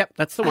that it? Yep,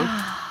 that's the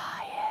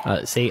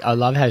one. See, I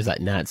love how he's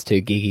like, nah, it's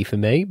too geeky for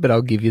me, but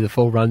I'll give you the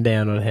full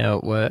rundown on how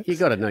it works. You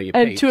got to know your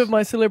And peeps. 2 of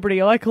my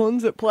celebrity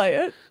icons that play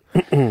it.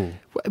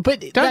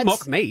 But don't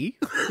mock me.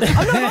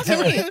 I'm not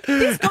mocking you.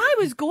 This guy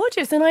was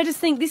gorgeous, and I just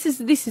think this is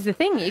the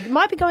thing. You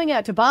might be going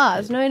out to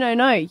bars. No.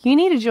 You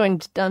need to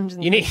join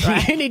Dungeons. You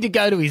need to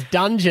go to his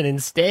dungeon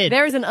instead.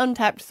 There is an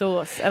untapped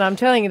source, and I'm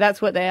telling you,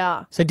 that's what they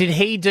are. So did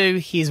he do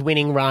his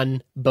winning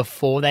run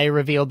before they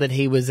revealed that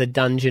he was a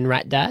dungeon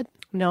rat dad?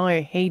 No,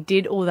 he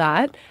did all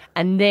that,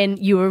 and then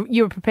you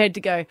were prepared to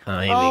go. Oh,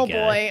 here we go.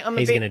 Boy, I'm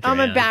drown.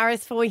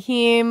 embarrassed for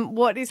him.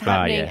 What is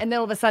happening? yeah. And then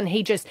all of a sudden,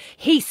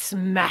 he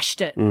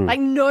smashed it. Like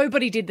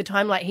nobody did the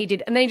time like he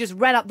did, and then he just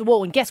ran up the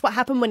wall. And guess what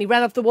happened when he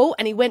ran up the wall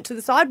and he went to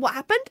the side? What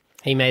happened?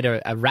 He made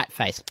a rat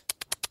face.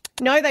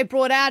 No, they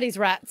brought out his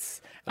rats.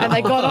 And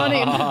they got on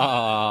him.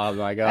 Oh,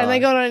 my God. And they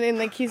got on him and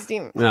they kissed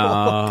him.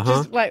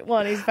 Just wait,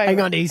 one, his favourite. Hang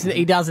on,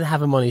 he doesn't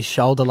have him on his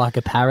shoulder like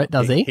a parrot,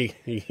 does he?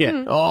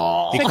 Yeah.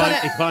 Oh. He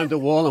climbed the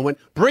wall and went,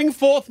 bring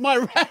forth my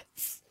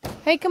rats.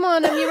 Hey, come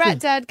on, I'm your rat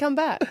dad, come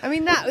back. I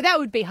mean, that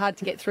would be hard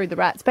to get through the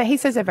rats, but he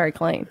says they're very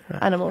clean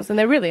animals and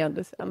they're really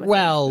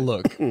Well,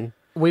 look,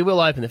 we will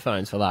open the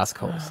phones for last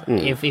calls.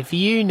 If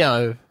you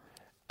know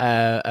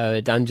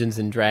a Dungeons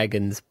and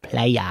Dragons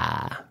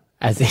player,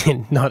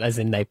 not as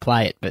in they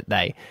play it, but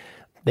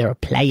they're a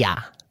player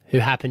who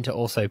happen to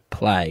also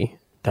play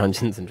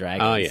Dungeons and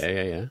Dragons. Oh,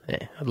 yeah.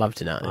 I'd love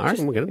to know. I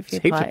reckon we're going to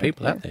heaps of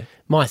people out there.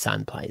 My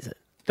son plays it.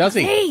 Does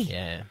he?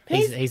 Yeah.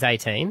 He's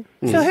 18.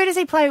 So who does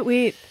he play it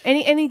with?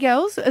 Any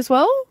girls as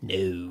well?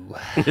 No.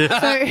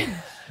 So,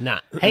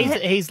 Nah.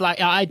 He's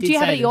like, I did do you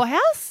have say it at your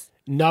house?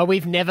 No,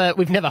 we've never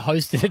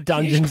hosted a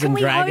Dungeons and Dragons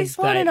Can we host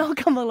one day. and I'll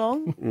come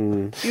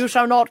along? You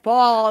shall not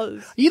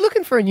pause. Are you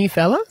looking for a new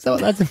fella? So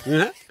that's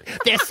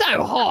They're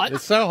so hot. They're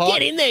so hot.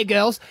 Get in there,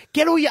 girls.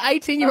 Get all your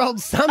 18-year-old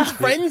son's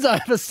friends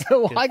over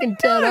so I can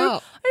turn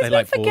up. It's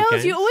not for girls.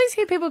 games. You always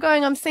hear people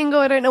going, I'm single,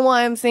 I don't know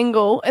why I'm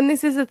single. And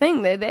this is the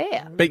thing, they're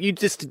there. But you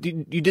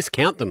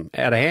discount them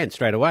out of hand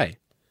straight away.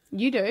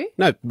 You do?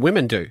 No,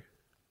 women do.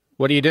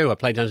 What do? I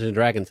play Dungeons and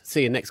Dragons.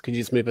 See you next. Could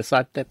you just move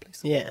aside there,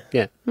 please? Yeah.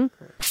 Yeah.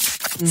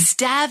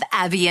 Stav,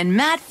 Abby and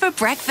Matt for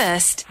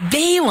breakfast.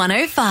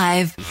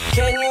 B105.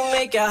 Can you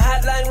make a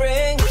hotline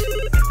ring?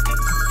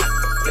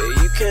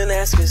 You can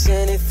ask us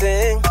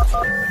anything.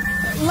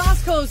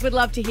 Last calls would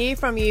love to hear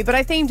from you, but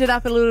I themed it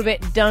up a little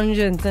bit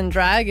Dungeons and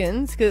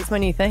Dragons because it's my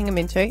new thing I'm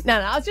into. No,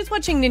 I was just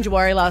watching Ninja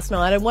Warrior last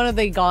night and one of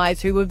the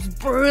guys who was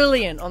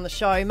brilliant on the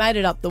show made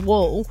it up the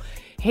wall.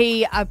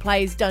 He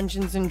plays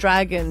Dungeons and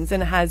Dragons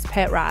and has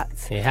pet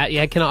rats.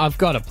 Yeah, I've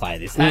got to play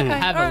this.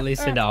 Have a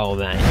listen to old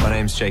man. My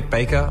name's Jake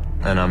Baker,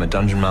 and I'm a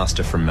dungeon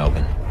master from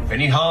Melbourne. If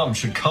any harm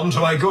should come to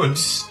my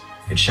goods,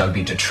 it shall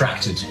be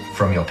detracted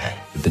from your pet.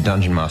 The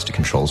dungeon master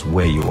controls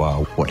where you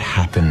are, what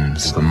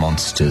happens, the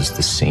monsters,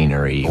 the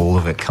scenery. All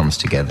of it comes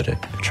together to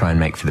try and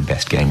make for the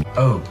best game.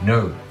 Oh,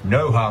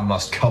 no harm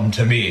must come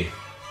to me.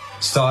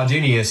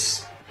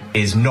 Sardinius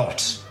is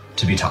not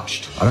to be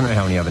touched. I don't know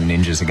how many other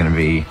ninjas are going to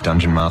be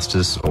dungeon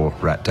masters or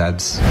rat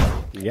dads.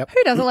 Yep.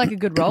 Who doesn't like a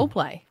good role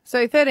play?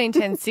 So 13,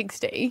 10,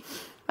 60.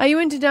 Are you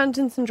into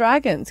Dungeons and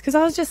Dragons? Because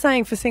I was just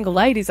saying for single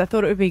ladies, I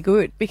thought it would be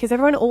good because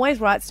everyone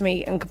always writes to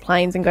me and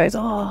complains and goes,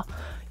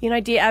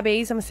 dear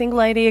Abby's, I'm a single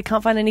lady, I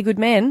can't find any good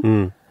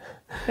men.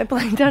 They're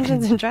playing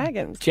Dungeons and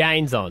Dragons.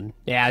 Jane's on.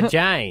 Now,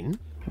 Jane.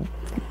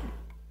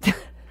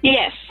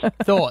 Yes.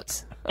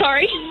 Thoughts?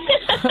 Sorry.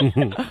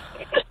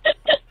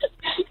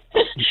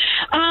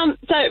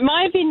 So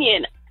my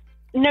opinion,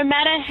 no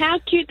matter how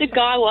cute the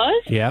guy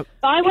was, Yep.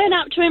 if I went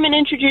up to him and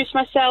introduced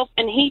myself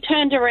and he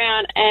turned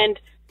around and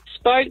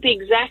spoke the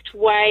exact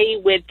way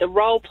with the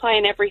role play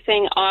and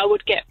everything, I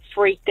would get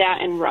freaked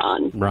out and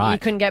run. Right. You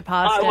couldn't get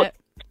past it.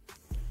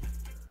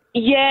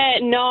 Yeah,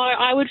 no,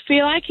 I would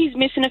feel like he's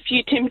missing a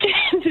few Tim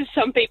Tams, as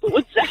some people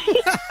would say.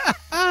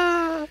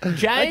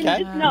 Jane,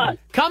 not.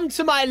 come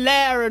to my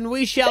lair and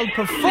we shall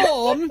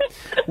perform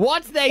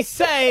what they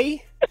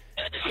say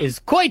is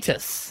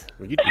coitus.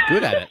 Well, you'd be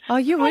good at it. Oh,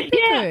 you would be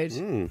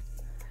good.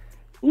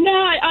 No,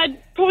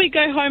 I'd probably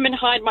go home and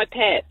hide my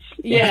pets.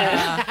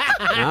 Yeah.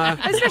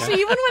 Especially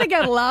you wouldn't want to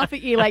go to laugh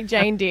at you like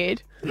Jane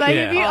did. Like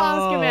if you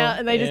ask them out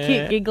and they just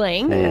keep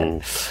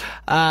giggling.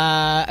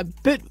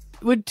 But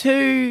would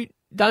two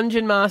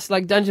dungeon master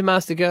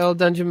girl,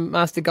 dungeon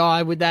master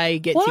guy, would they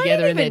get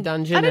together in their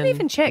dungeon? I didn't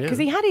even check because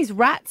he had his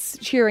rats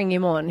cheering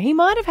him on. He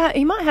might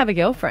have a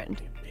girlfriend.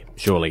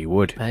 Surely he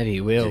would. Maybe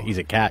he will. He's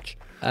a catch.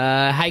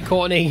 Hey,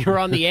 Courtney, you're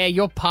on the air.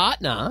 Your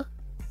partner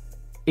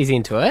is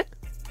into it.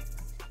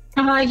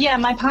 Yeah,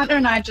 my partner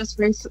and I just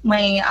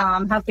recently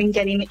have been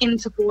getting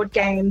into board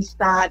games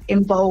that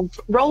involve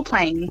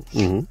role-playing.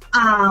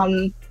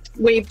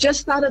 We've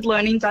just started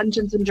learning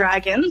Dungeons and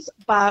Dragons,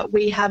 but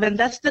we have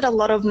invested a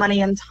lot of money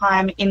and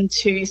time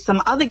into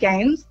some other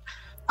games,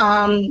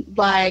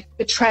 like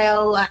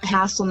Betrayal at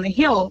House on the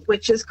Hill,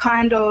 which is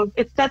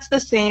it sets the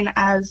scene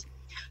as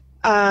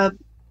a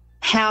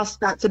house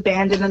that's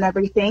abandoned and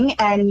everything,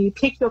 and you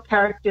pick your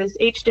characters.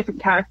 Each different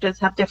characters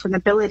have different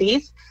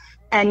abilities,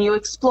 and you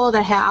explore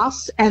the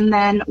house, and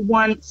then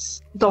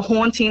once the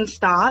haunting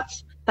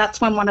starts, that's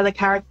when one of the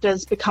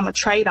characters become a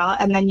traitor,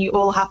 and then you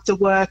all have to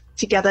work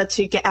together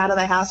to get out of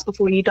the house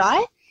before you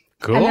die.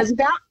 Cool. And there's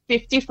about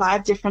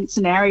 55 different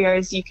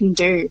scenarios you can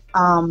do.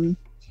 And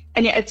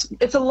yeah,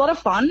 it's a lot of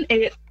fun.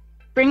 It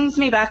brings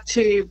me back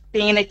to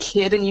being a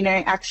kid and,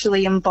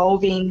 actually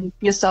involving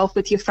yourself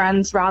with your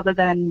friends rather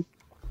than,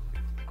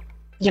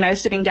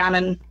 sitting down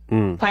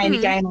and playing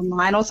a game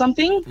online or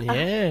something.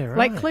 Yeah, right.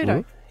 Like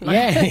Cluedo.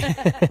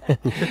 Yeah.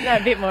 No,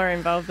 a bit more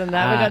involved than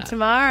that. We've got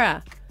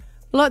Tamara.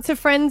 Lots of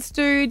friends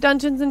do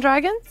Dungeons and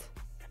Dragons?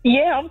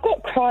 Yeah, I've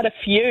got quite a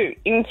few.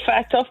 In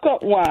fact, I've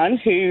got one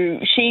who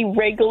she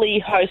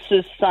regularly hosts,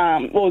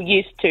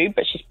 used to,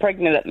 but she's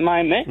pregnant at the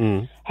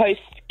moment,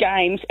 hosts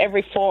games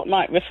every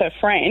fortnight with her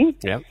friend.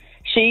 Yep.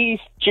 She's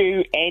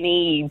due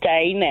any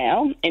day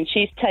now, and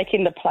she's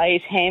taking the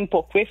player's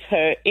handbook with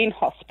her in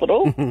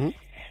hospital.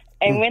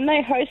 And when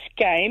they host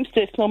games,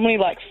 there's normally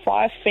like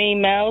 5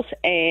 females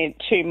and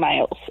 2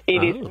 males.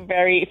 It is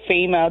very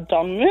female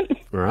dominant.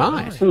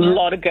 Right. A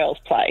lot of girls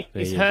play.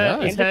 Is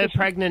her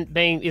pregnant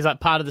is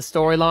like part of the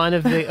storyline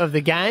of the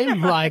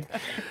game? Like,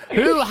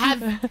 who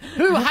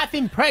hath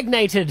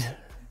impregnated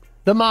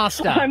the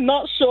master? I'm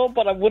not sure,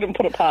 but I wouldn't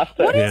put it past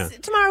her.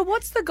 Tamara,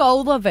 what's the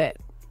goal of it?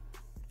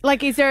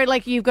 Like, is there,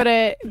 like, you've got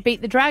to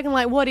beat the dragon?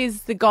 Like, what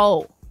is the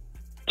goal?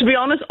 To be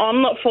honest,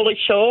 I'm not fully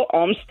sure.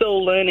 I'm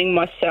still learning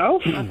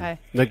myself. Okay.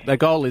 The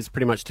goal is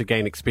pretty much to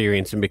gain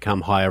experience and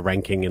become higher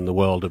ranking in the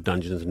world of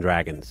Dungeons and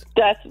Dragons.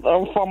 That's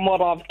from what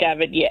I've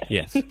gathered, yes.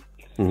 Yes.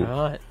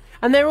 Right.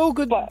 And they're all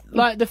good.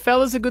 Like, the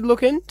fellas are good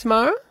looking,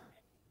 Tamara?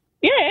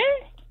 Yeah.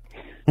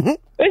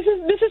 This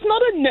is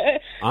not a nerd.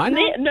 I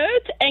know.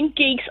 Nerds and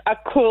geeks are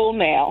cool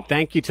now.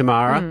 Thank you,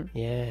 Tamara.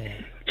 Yeah.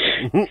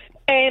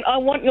 And I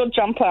want your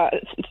jumper,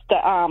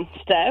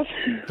 Stav.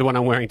 The one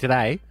I'm wearing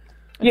today.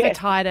 It's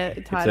a tighter.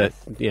 It's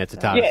a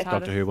TARDIS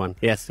Doctor Who one.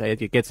 Yes,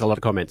 it gets a lot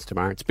of comments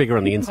tomorrow. It's bigger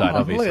on the inside,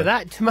 obviously. Look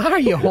at that. Tamara,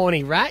 you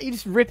horny rat. You're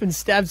just ripping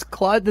Stav's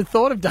clothes. The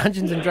thought of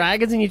Dungeons and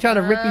Dragons and you're trying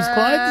to rip his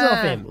clothes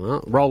off him.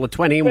 Well, roll a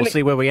 20 and we'll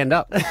see where we end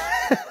up. As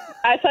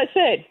I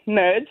said,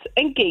 nerds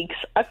and geeks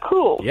are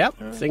cool. Yep,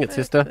 sing it,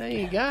 sister. There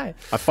you go.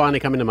 I finally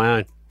come into my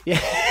own. Yeah.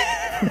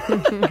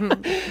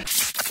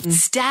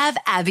 Stav,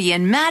 Abby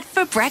and Matt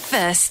for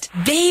breakfast.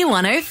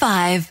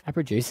 B105. Our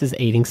producer's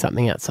eating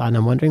something outside and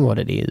I'm wondering what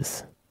it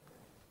is.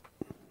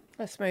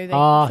 A smoothie.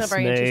 Oh, it's not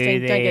very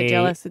interesting. Don't get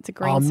jealous. It's a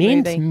green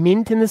mint. smoothie.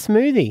 Mint in the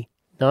smoothie.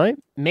 No?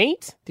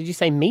 Meat? Did you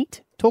say meat?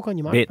 Talk on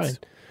your microphone.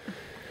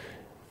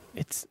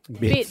 Bits. It's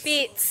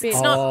Bits.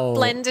 It's not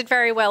blended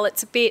very well.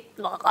 It's a bit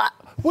like that.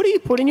 What do you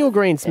put in your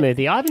green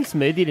smoothie? I haven't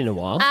smoothied in a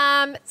while.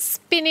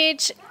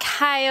 Spinach,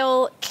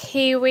 kale,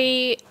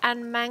 kiwi,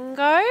 and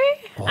mango.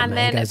 And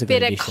then mango's a a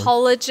bit good of addition.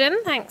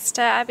 collagen, thanks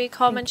to Abby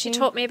Coleman. She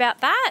taught me about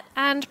that.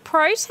 And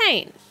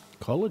protein.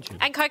 Collagen.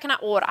 And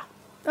coconut water.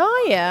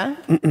 Oh, yeah.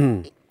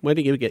 Where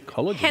do you get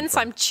collagen? Hence,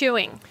 I'm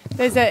chewing.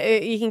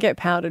 You can get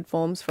powdered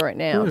forms for it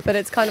now, but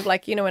it's kind of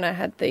like, when I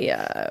had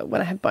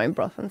when I had bone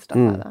broth and stuff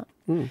like that.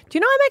 Do you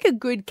know I make a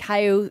good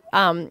kale,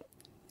 I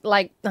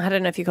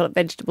don't know if you call it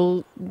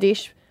vegetable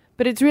dish,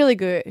 but it's really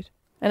good.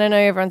 And I know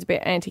everyone's a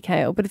bit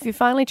anti-kale, but if you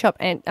finally chop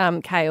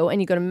kale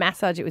and you've got to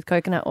massage it with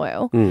coconut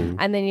oil,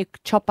 and then you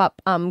chop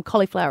up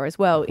cauliflower as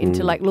well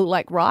into look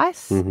like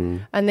rice,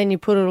 and then you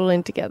put it all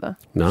in together.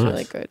 Nice. It's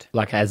really good.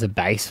 Like as a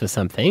base for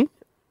something?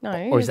 No,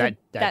 Or is that's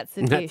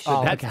the dish.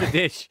 That's the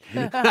dish.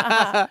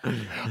 I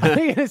think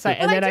you're going to say,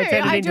 and then I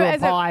turn it into a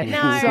pie.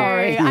 No,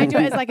 Sorry. I do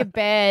it as like a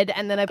bed,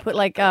 and then I put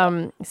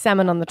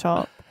salmon on the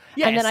top.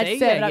 Yeah, and then I see?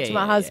 serve it up to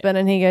my husband,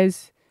 and he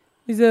goes,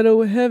 "Is that all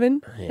we're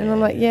having?" And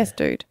I'm like, "Yes,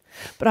 dude."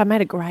 But I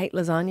made a great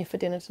lasagna for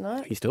dinner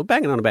tonight. You're still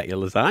banging on about your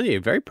lasagna.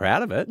 You're very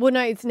proud of it. Well,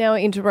 no, it's now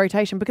into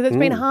rotation because it's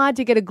been hard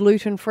to get a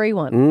gluten-free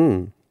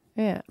one.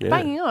 Yeah. Yeah.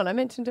 Banging on. I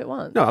mentioned it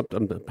once. No,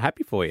 I'm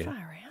happy for you.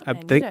 I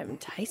Man, think you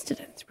haven't tasted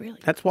it. It's really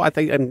that's why I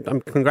think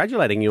I'm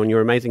congratulating you on your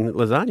amazing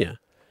lasagna.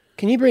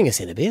 Can you bring us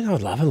in a bit?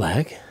 I'd love a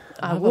leg.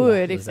 I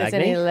would if there's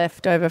any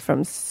left over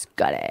from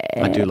Scotty.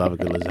 I do love a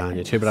good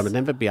lasagna too, but I would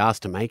never be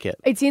asked to make it.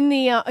 It's in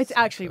the. It's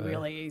actually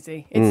really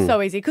easy. It's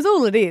so easy because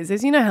all it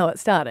is you know how it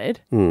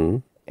started.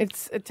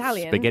 It's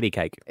Italian Spaghetti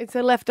cake. It's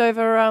a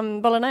leftover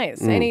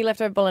bolognese. Any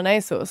leftover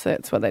bolognese sauce.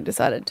 That's what they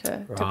decided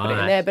to put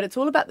in there. But it's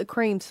all about the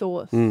cream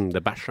sauce,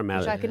 The bechamel.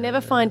 which I could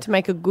never find to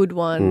make a good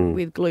one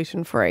with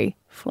gluten-free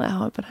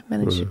flour. But I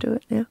managed to do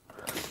it now.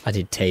 I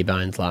did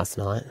T-bones last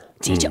night.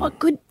 Did you? Oh,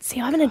 good.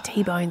 See, I haven't had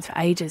T-bones for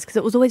ages because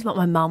it was always what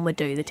my mum would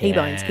do, the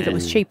T-bones, because it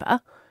was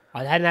cheaper.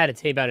 I hadn't had a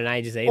T-bone in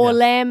ages either. Or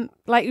lamb.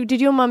 Like, did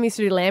your mum used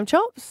to do lamb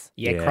chops?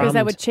 Yeah, Because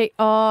they were cheap.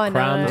 Oh, no.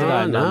 Crumbed,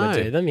 my mum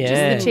would do them, yeah.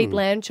 Just the cheap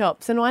lamb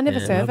chops. And I never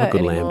serve love a it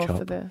good lamb anymore chop.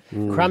 for the...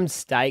 Crumb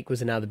steak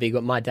was another big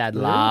one. My dad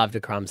loved a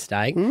crumb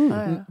steak.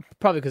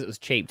 Probably because it was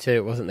cheap too.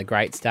 It wasn't the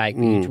great steak.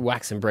 But you'd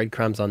whack some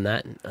breadcrumbs on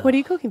that. What are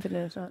you cooking for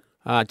dinner tonight?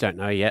 I don't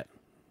know yet.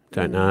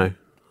 Don't know.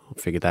 I'll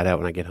figure that out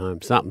when I get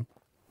home. Something.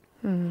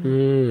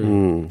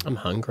 I'm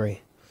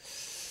hungry.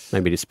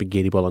 Maybe the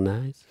spaghetti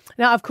bolognese.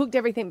 Now, I've cooked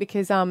everything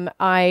because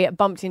I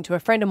bumped into a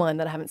friend of mine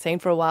that I haven't seen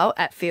for a while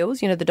at Phil's,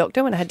 the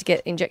doctor, when I had to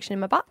get injection in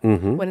my butt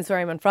when I saw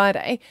him on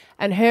Friday.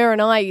 And her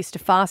and I used to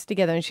fast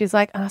together. And she's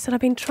like, and I said, I've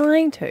been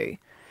trying to.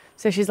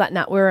 So she's like,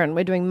 nah,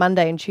 we're doing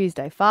Monday and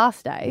Tuesday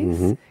fast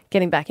days,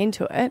 getting back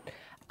into it.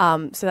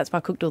 So that's why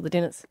I cooked all the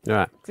dinners. All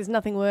right. There's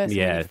nothing worse when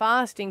you're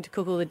fasting to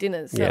cook all the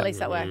dinners. So Yeah. at least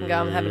that way I can go,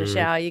 I'm having a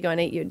shower, you go and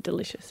eat your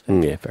delicious.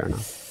 Yeah, fair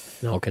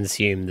enough. I'll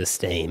consume the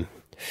steam.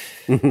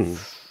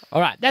 All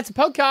right, that's a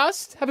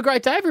podcast. Have a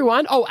great day,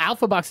 everyone. Oh,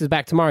 Alpha Bucks is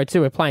back tomorrow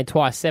too. We're playing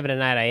twice, 7 and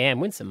 8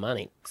 a.m. Win some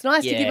money. It's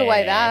nice to give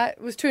away that.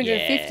 It was $250.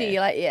 Yeah.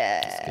 You're like,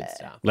 yeah. Good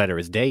stuff. Letter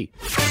is D.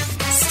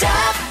 Stav,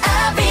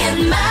 Abby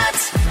and Matt.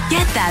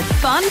 Get that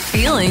fun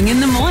feeling in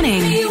the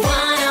morning.